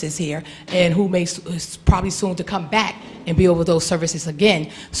services here, and who is probably soon to come back and be over those services again.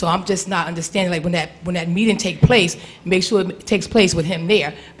 So I'm just not understanding, like, when that meeting take place, make sure it takes place with him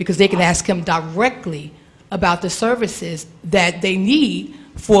there, because they can ask him directly about the services that they need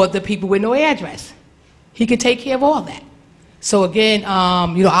for the people with no address. He can take care of all that. So again,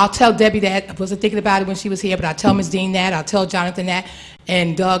 you know, I'll tell Debbie that. I wasn't thinking about it when she was here, but I'll tell Ms. Dean that. I'll tell Jonathan that.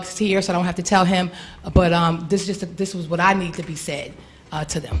 And Doug's here, so I don't have to tell him. But this was what I need to be said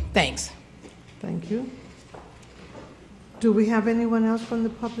to them. Thanks. Thank you. Do we have anyone else from the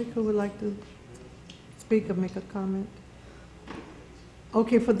public who would like to speak or make a comment?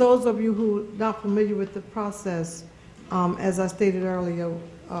 Okay, for those of you who are not familiar with the process, as I stated earlier,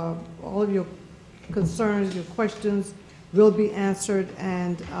 all of your concerns, your questions will be answered,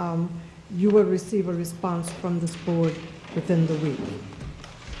 and you will receive a response from this board within the week.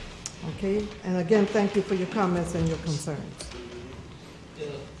 Okay? And again, thank you for your comments and your concerns.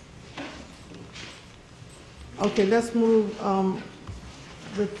 Okay, let's move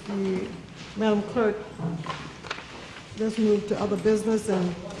with the, Madam Clerk, let's move to other business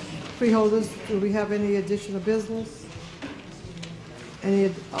and freeholders. Do we have any additional business?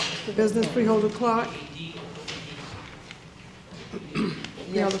 Any business, freeholder clerk?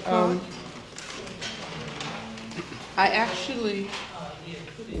 Yes, I actually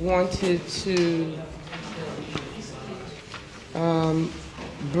wanted to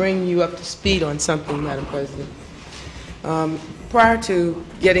bring you up to speed on something, Madam President. Prior to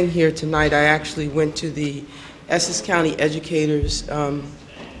getting here tonight, I actually went to the Essex County Educators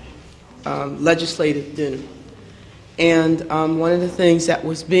legislative dinner. And one of the things that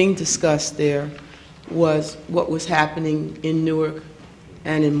was being discussed there was what was happening in Newark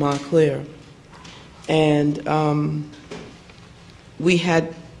and in Montclair. And we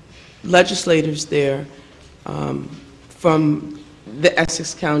had legislators there from the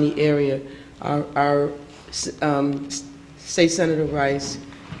Essex County area. Our State Senator Rice,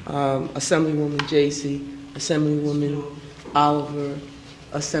 Assemblywoman Jaycee, Assemblywoman Oliver,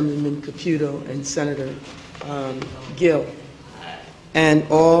 Assemblyman Caputo, and Senator Gill, and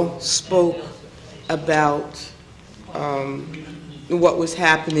all spoke about what was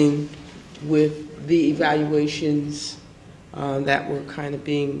happening with the evaluations that were kind of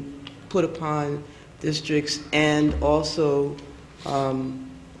being put upon districts, and also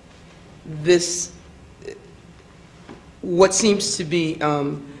this, what seems to be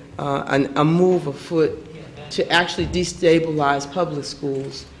a move afoot to actually destabilize public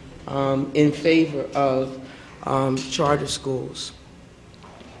schools in favor of charter schools.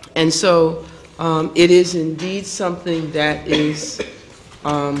 And so it is indeed something that is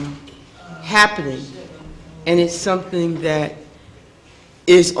happening, and it's something that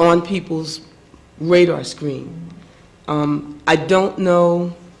is on people's radar screen. I don't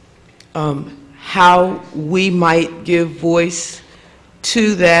know how we might give voice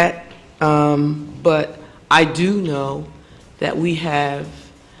to that, but I do know that we have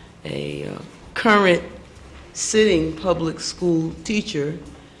a current sitting public school teacher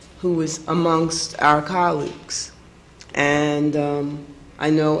who is amongst our colleagues. And I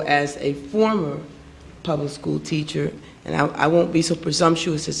know as a former public school teacher, and I won't be so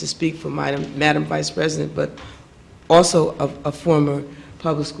presumptuous as to speak for Madam Vice President, but also a former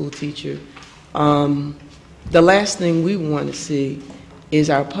public school teacher, the last thing we want to see is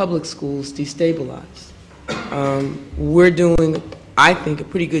our public schools destabilized. We're doing, I think, a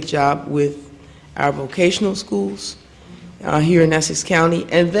pretty good job with our vocational schools here in Essex County,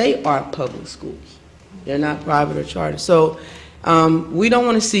 and they are public schools. They're not private or charter. So we don't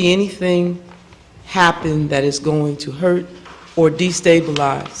want to see anything happen that is going to hurt or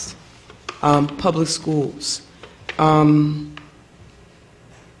destabilize public schools.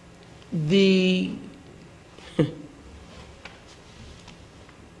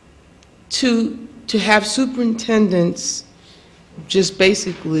 To have superintendents just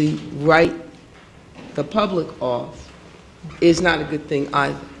basically write the public off is not a good thing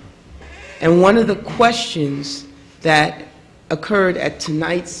either. And one of the questions that occurred at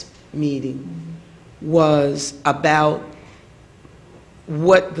tonight's meeting was about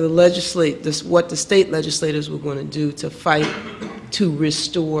what the state legislators were going to do to fight to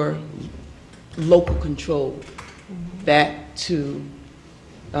restore local control back to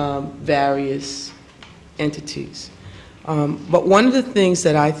various entities. But one of the things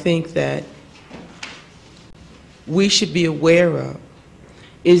that I think that we should be aware of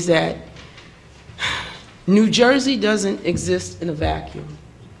is that New Jersey doesn't exist in a vacuum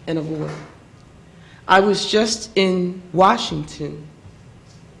and a void. I was just in Washington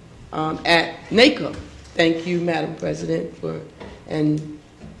at NACO Thank you, Madam President, and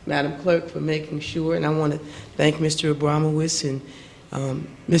Madam Clerk for making sure, and I want to thank Mr. Abramowitz and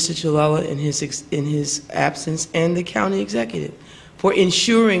Mr. Chalala in his absence, and the county executive for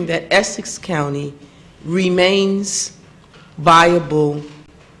ensuring that Essex County remains viable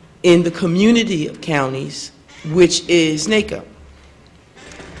in the community of counties, which is NACO.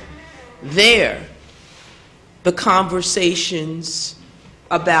 There, the conversations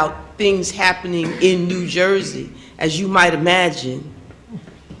about things happening in New Jersey, as you might imagine,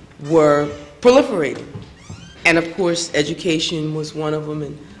 were proliferating. And of course, education was one of them,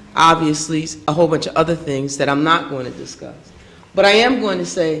 and obviously a whole bunch of other things that I'm not going to discuss. But I am going to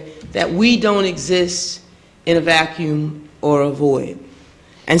say that we don't exist in a vacuum or a void.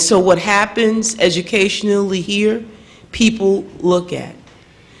 And so what happens educationally here, people look at.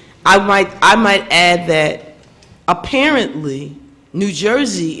 I might add that apparently New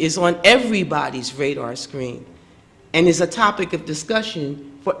Jersey is on everybody's radar screen and is a topic of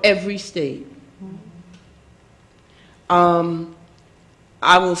discussion for every state. I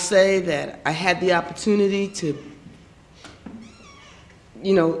will say that I had the opportunity to,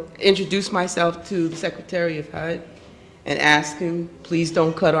 introduce myself to the Secretary of HUD and ask him, please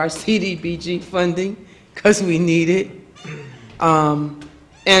don't cut our CDBG funding because we need it, and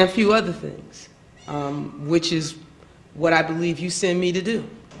a few other things, which is what I believe you send me to do.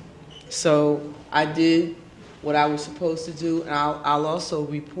 So I did what I was supposed to do, and I'll also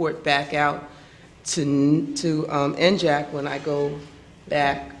report back out to NJAC when I go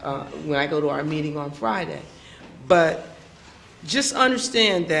back, when I go to our meeting on Friday. But just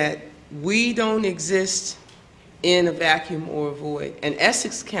understand that we don't exist in a vacuum or a void. And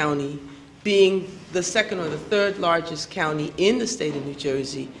Essex County, being the second or the third largest county in the state of New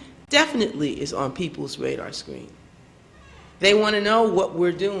Jersey, definitely is on people's radar screen. They want to know what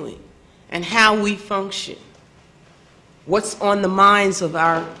we're doing and how we function. What's on the minds of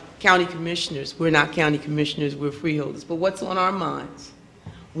our county commissioners? We're not county commissioners, we're freeholders, but what's on our minds?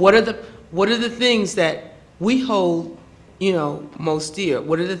 What are the things that we hold, most dear?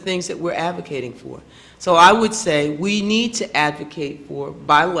 What are the things that we're advocating for? So I would say we need to advocate for,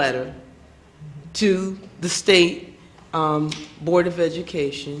 by letter, to the State Board of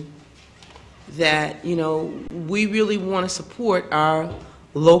Education that, we really want to support our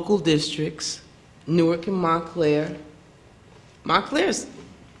local districts, Newark and Montclair. Montclair's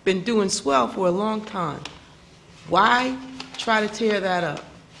been doing swell for a long time. Why try to tear that up?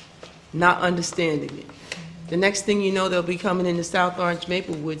 Not understanding it. The next thing you know, they'll be coming into South Orange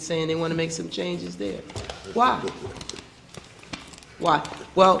Maplewood saying they want to make some changes there. Why? Why?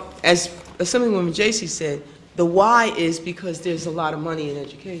 Well, as Assemblywoman Jaycee said, the why is because there's a lot of money in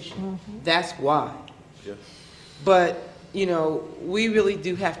education. That's why. Yes. But, we really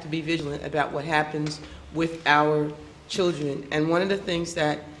do have to be vigilant about what happens with our children. And one of the things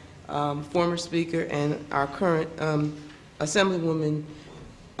that former Speaker and our current Assemblywoman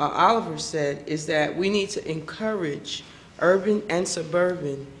Oliver said is that we need to encourage urban and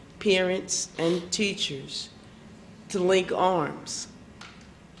suburban parents and teachers to link arms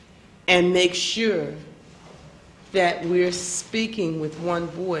and make sure that we're speaking with one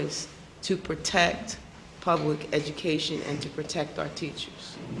voice to protect public education and to protect our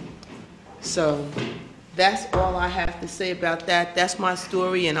teachers. So that's all I have to say about that. That's my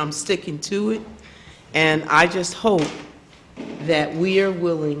story, and I'm sticking to it. And I just hope that we are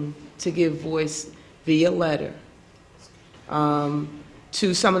willing to give voice via letter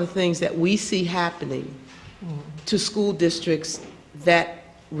to some of the things that we see happening to school districts that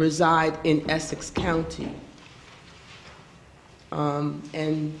reside in Essex County.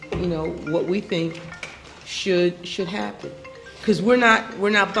 And what we think should happen, because we're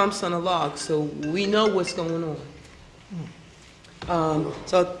not bumps on a log, so we know what's going on.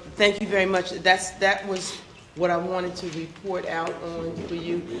 So thank you very much. That was what I wanted to report out on for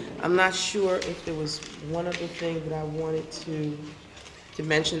you. I'm not sure if there was one other thing that I wanted to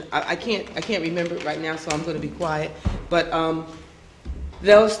mention. I can't remember it right now, so I'm going to be quiet. But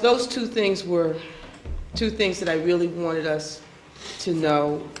those two things were two things that I really wanted us to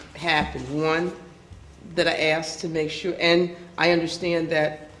know happened. One, that I asked to make sure, and I understand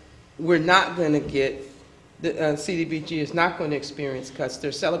that we're not going to get, the CDBG is not going to experience cuts.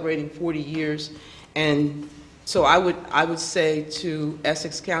 They're celebrating 40 years, and so I would say to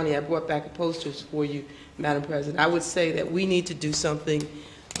Essex County, I brought back a posters for you, Madam President. I would say that we need to do something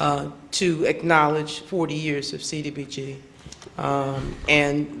to acknowledge 40 years of CDBG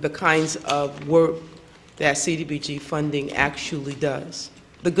and the kinds of work that CDBG funding actually does.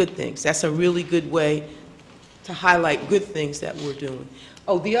 The good things. That's a really good way to highlight good things that we're doing.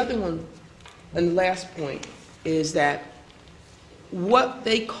 Oh, the other one and last point is that what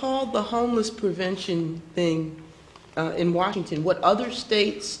they call the homeless prevention thing in Washington, what other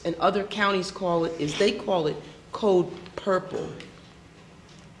states and other counties call it is they call it Code Purple.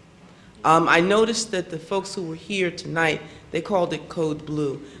 I noticed that the folks who were here tonight, they called it Code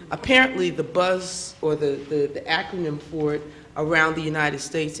Blue. Apparently the buzz or the acronym for it around the United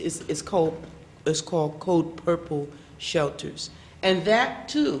States is called Code Purple shelters. And that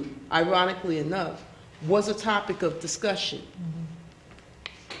too, ironically enough, was a topic of discussion.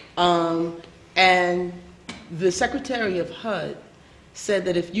 And the Secretary of HUD said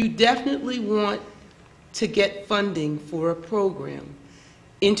that if you definitely want to get funding for a program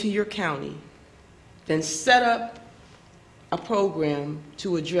into your county, then set up a program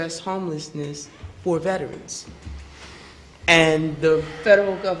to address homelessness for veterans. And the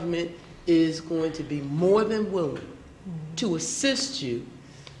federal government is going to be more than willing to assist you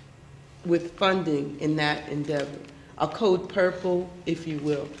with funding in that endeavor, a Code Purple, if you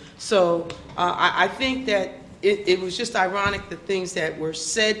will. So I think that it was just ironic the things that were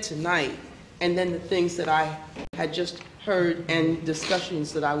said tonight and then the things that I had just heard and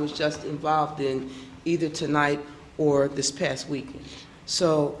discussions that I was just involved in either tonight or this past weekend.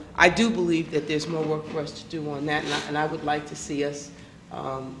 So I do believe that there's more work for us to do on that, and I would like to see us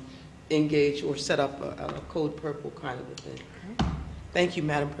engage or set up a Code Purple kind of a thing. Thank you,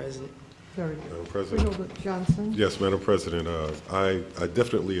 Madam President. Very good. Madam President. Freeholder Johnson. Yes, Madam President. I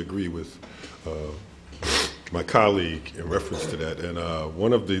definitely agree with my colleague in reference to that. And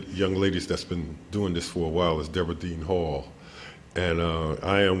one of the young ladies that's been doing this for a while is Deborah Dean Hall. And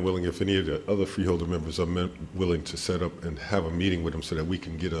I am willing, if any of the other freeholder members are willing to set up and have a meeting with them so that we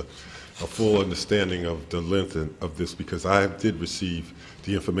can get a full understanding of the length of this, because I did receive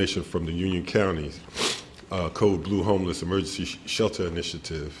the information from the Union County's Code Blue Homeless Emergency Shelter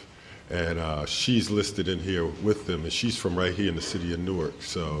Initiative. And she's listed in here with them, and she's from right here in the city of Newark.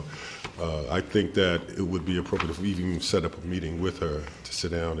 So I think that it would be appropriate if we even set up a meeting with her to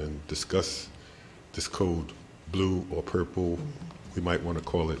sit down and discuss this Code Blue or Purple. We might want to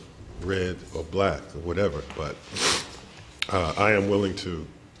call it red or black or whatever, but I am willing to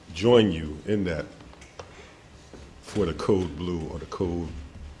join you in that for the Code Blue or the Code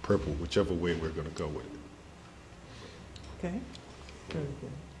Purple, whichever way we're going to go with it. Okay, very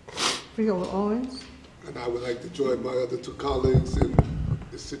good. Freeholder Owens. And I would like to join my other two colleagues in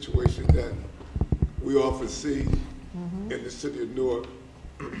the situation that we often see in the city of Newark,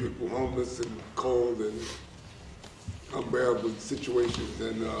 people homeless and cold and unbearable situations,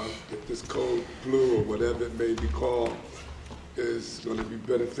 and if this Code Blue or whatever it may be called is going to be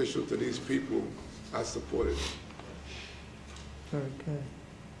beneficial to these people, I support it. Very good.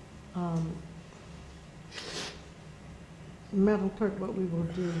 Madam Clerk, what we will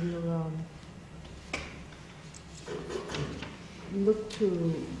do, we'll look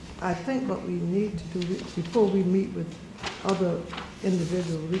to, I think what we need to do before we meet with other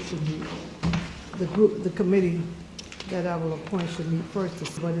individuals, we should meet the group, the committee that I will appoint should meet first to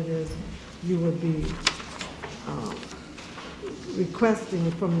see what it is you would be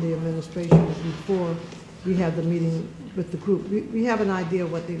requesting from the administration before we have the meeting with the group. We have an idea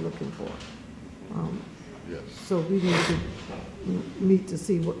of what they're looking for. Yes. So we need to meet to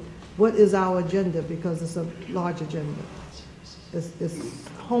see what is our agenda, because it's a large agenda.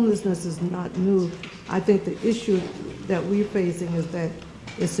 Homelessness is not new. I think the issue that we're facing is that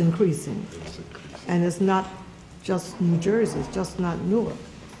it's increasing. And it's not just New Jersey, it's just not Newark.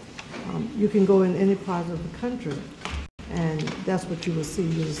 You can go in any part of the country, and that's what you will see.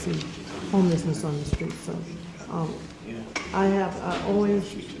 You will see homelessness on the street. So I have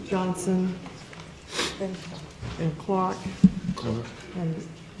Owens, Johnson, and Clark, and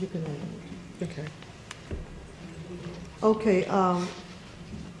you can name it. Okay. Okay,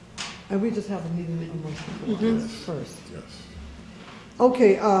 and we just have a meeting amongst us first. Yes.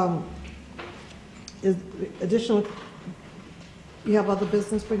 Okay, is additional, you have other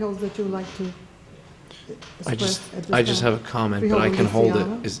business freeholders that you would like to express at this I just time? have a comment, but I Freeholder can hold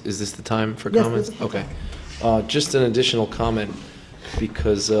Luciano? it. Is this the time for Yes, comments? this is the Okay. time. Just an additional comment,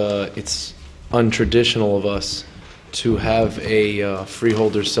 because it's untraditional of us to have a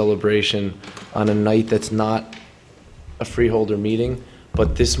freeholder celebration on a night that's not a freeholder meeting,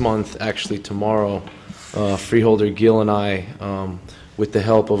 but this month, actually tomorrow, Freeholder Gill and I, with the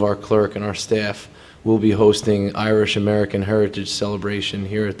help of our clerk and our staff, will be hosting Irish American Heritage Celebration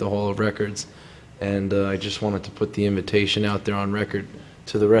here at the Hall of Records. And I just wanted to put the invitation out there on record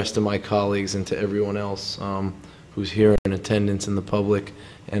to the rest of my colleagues and to everyone else who's here in attendance in the public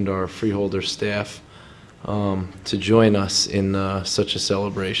and our freeholder staff to join us in such a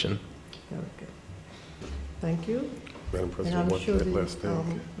celebration. Very good. Thank you. Madam And President, I'm one sure the last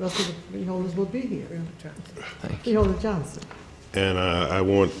thing. rest of the freeholders will be here. Thank you. Freeholder Johnson. And I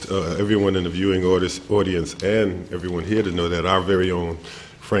want everyone in the viewing audience and everyone here to know that our very own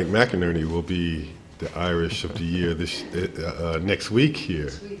Frank McInerney will be the Irish of the Year next week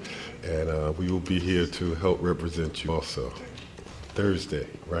here. And we will be here to help represent you also. Thursday,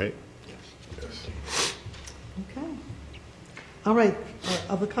 right? Yes. Okay. All right.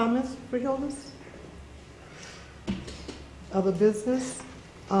 Other comments, freeholders? Other business?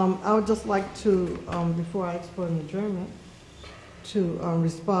 I would just like to, before I ask for an adjournment, to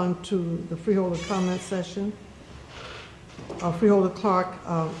respond to the freeholder comment session. Freeholder Clark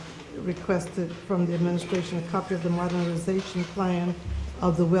requested from the administration a copy of the modernization plan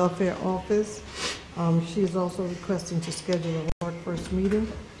of the welfare office. She is also requesting to schedule a work first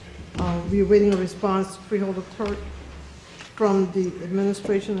meeting. We are waiting a response, Freeholder Clark, from the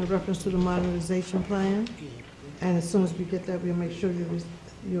administration in reference to the modernization plan. And as soon as we get that, we'll make sure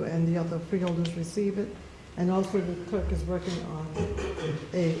you and the other freeholders receive it. And also the clerk is working on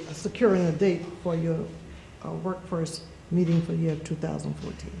securing a date for your workforce meeting for the year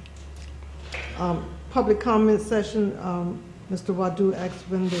 2014. Public comment session, Mr. Wadu asked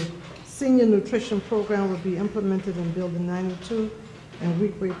when the senior nutrition program will be implemented in Building 92 in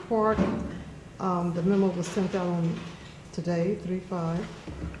Weekway Park. The memo was sent out on today, 3/5.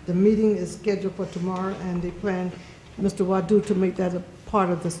 The meeting is scheduled for tomorrow, and they plan, Mr. Wadu, to make that a part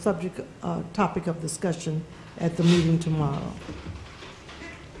of the subject, topic of discussion at the meeting tomorrow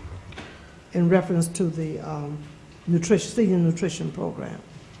in reference to the senior nutrition program.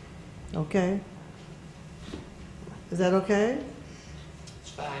 Okay? Is that okay?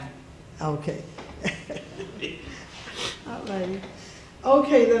 It's fine. Okay. All righty.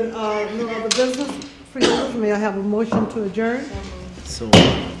 Okay, then, no other business. Freeholders, may I have a motion to adjourn? So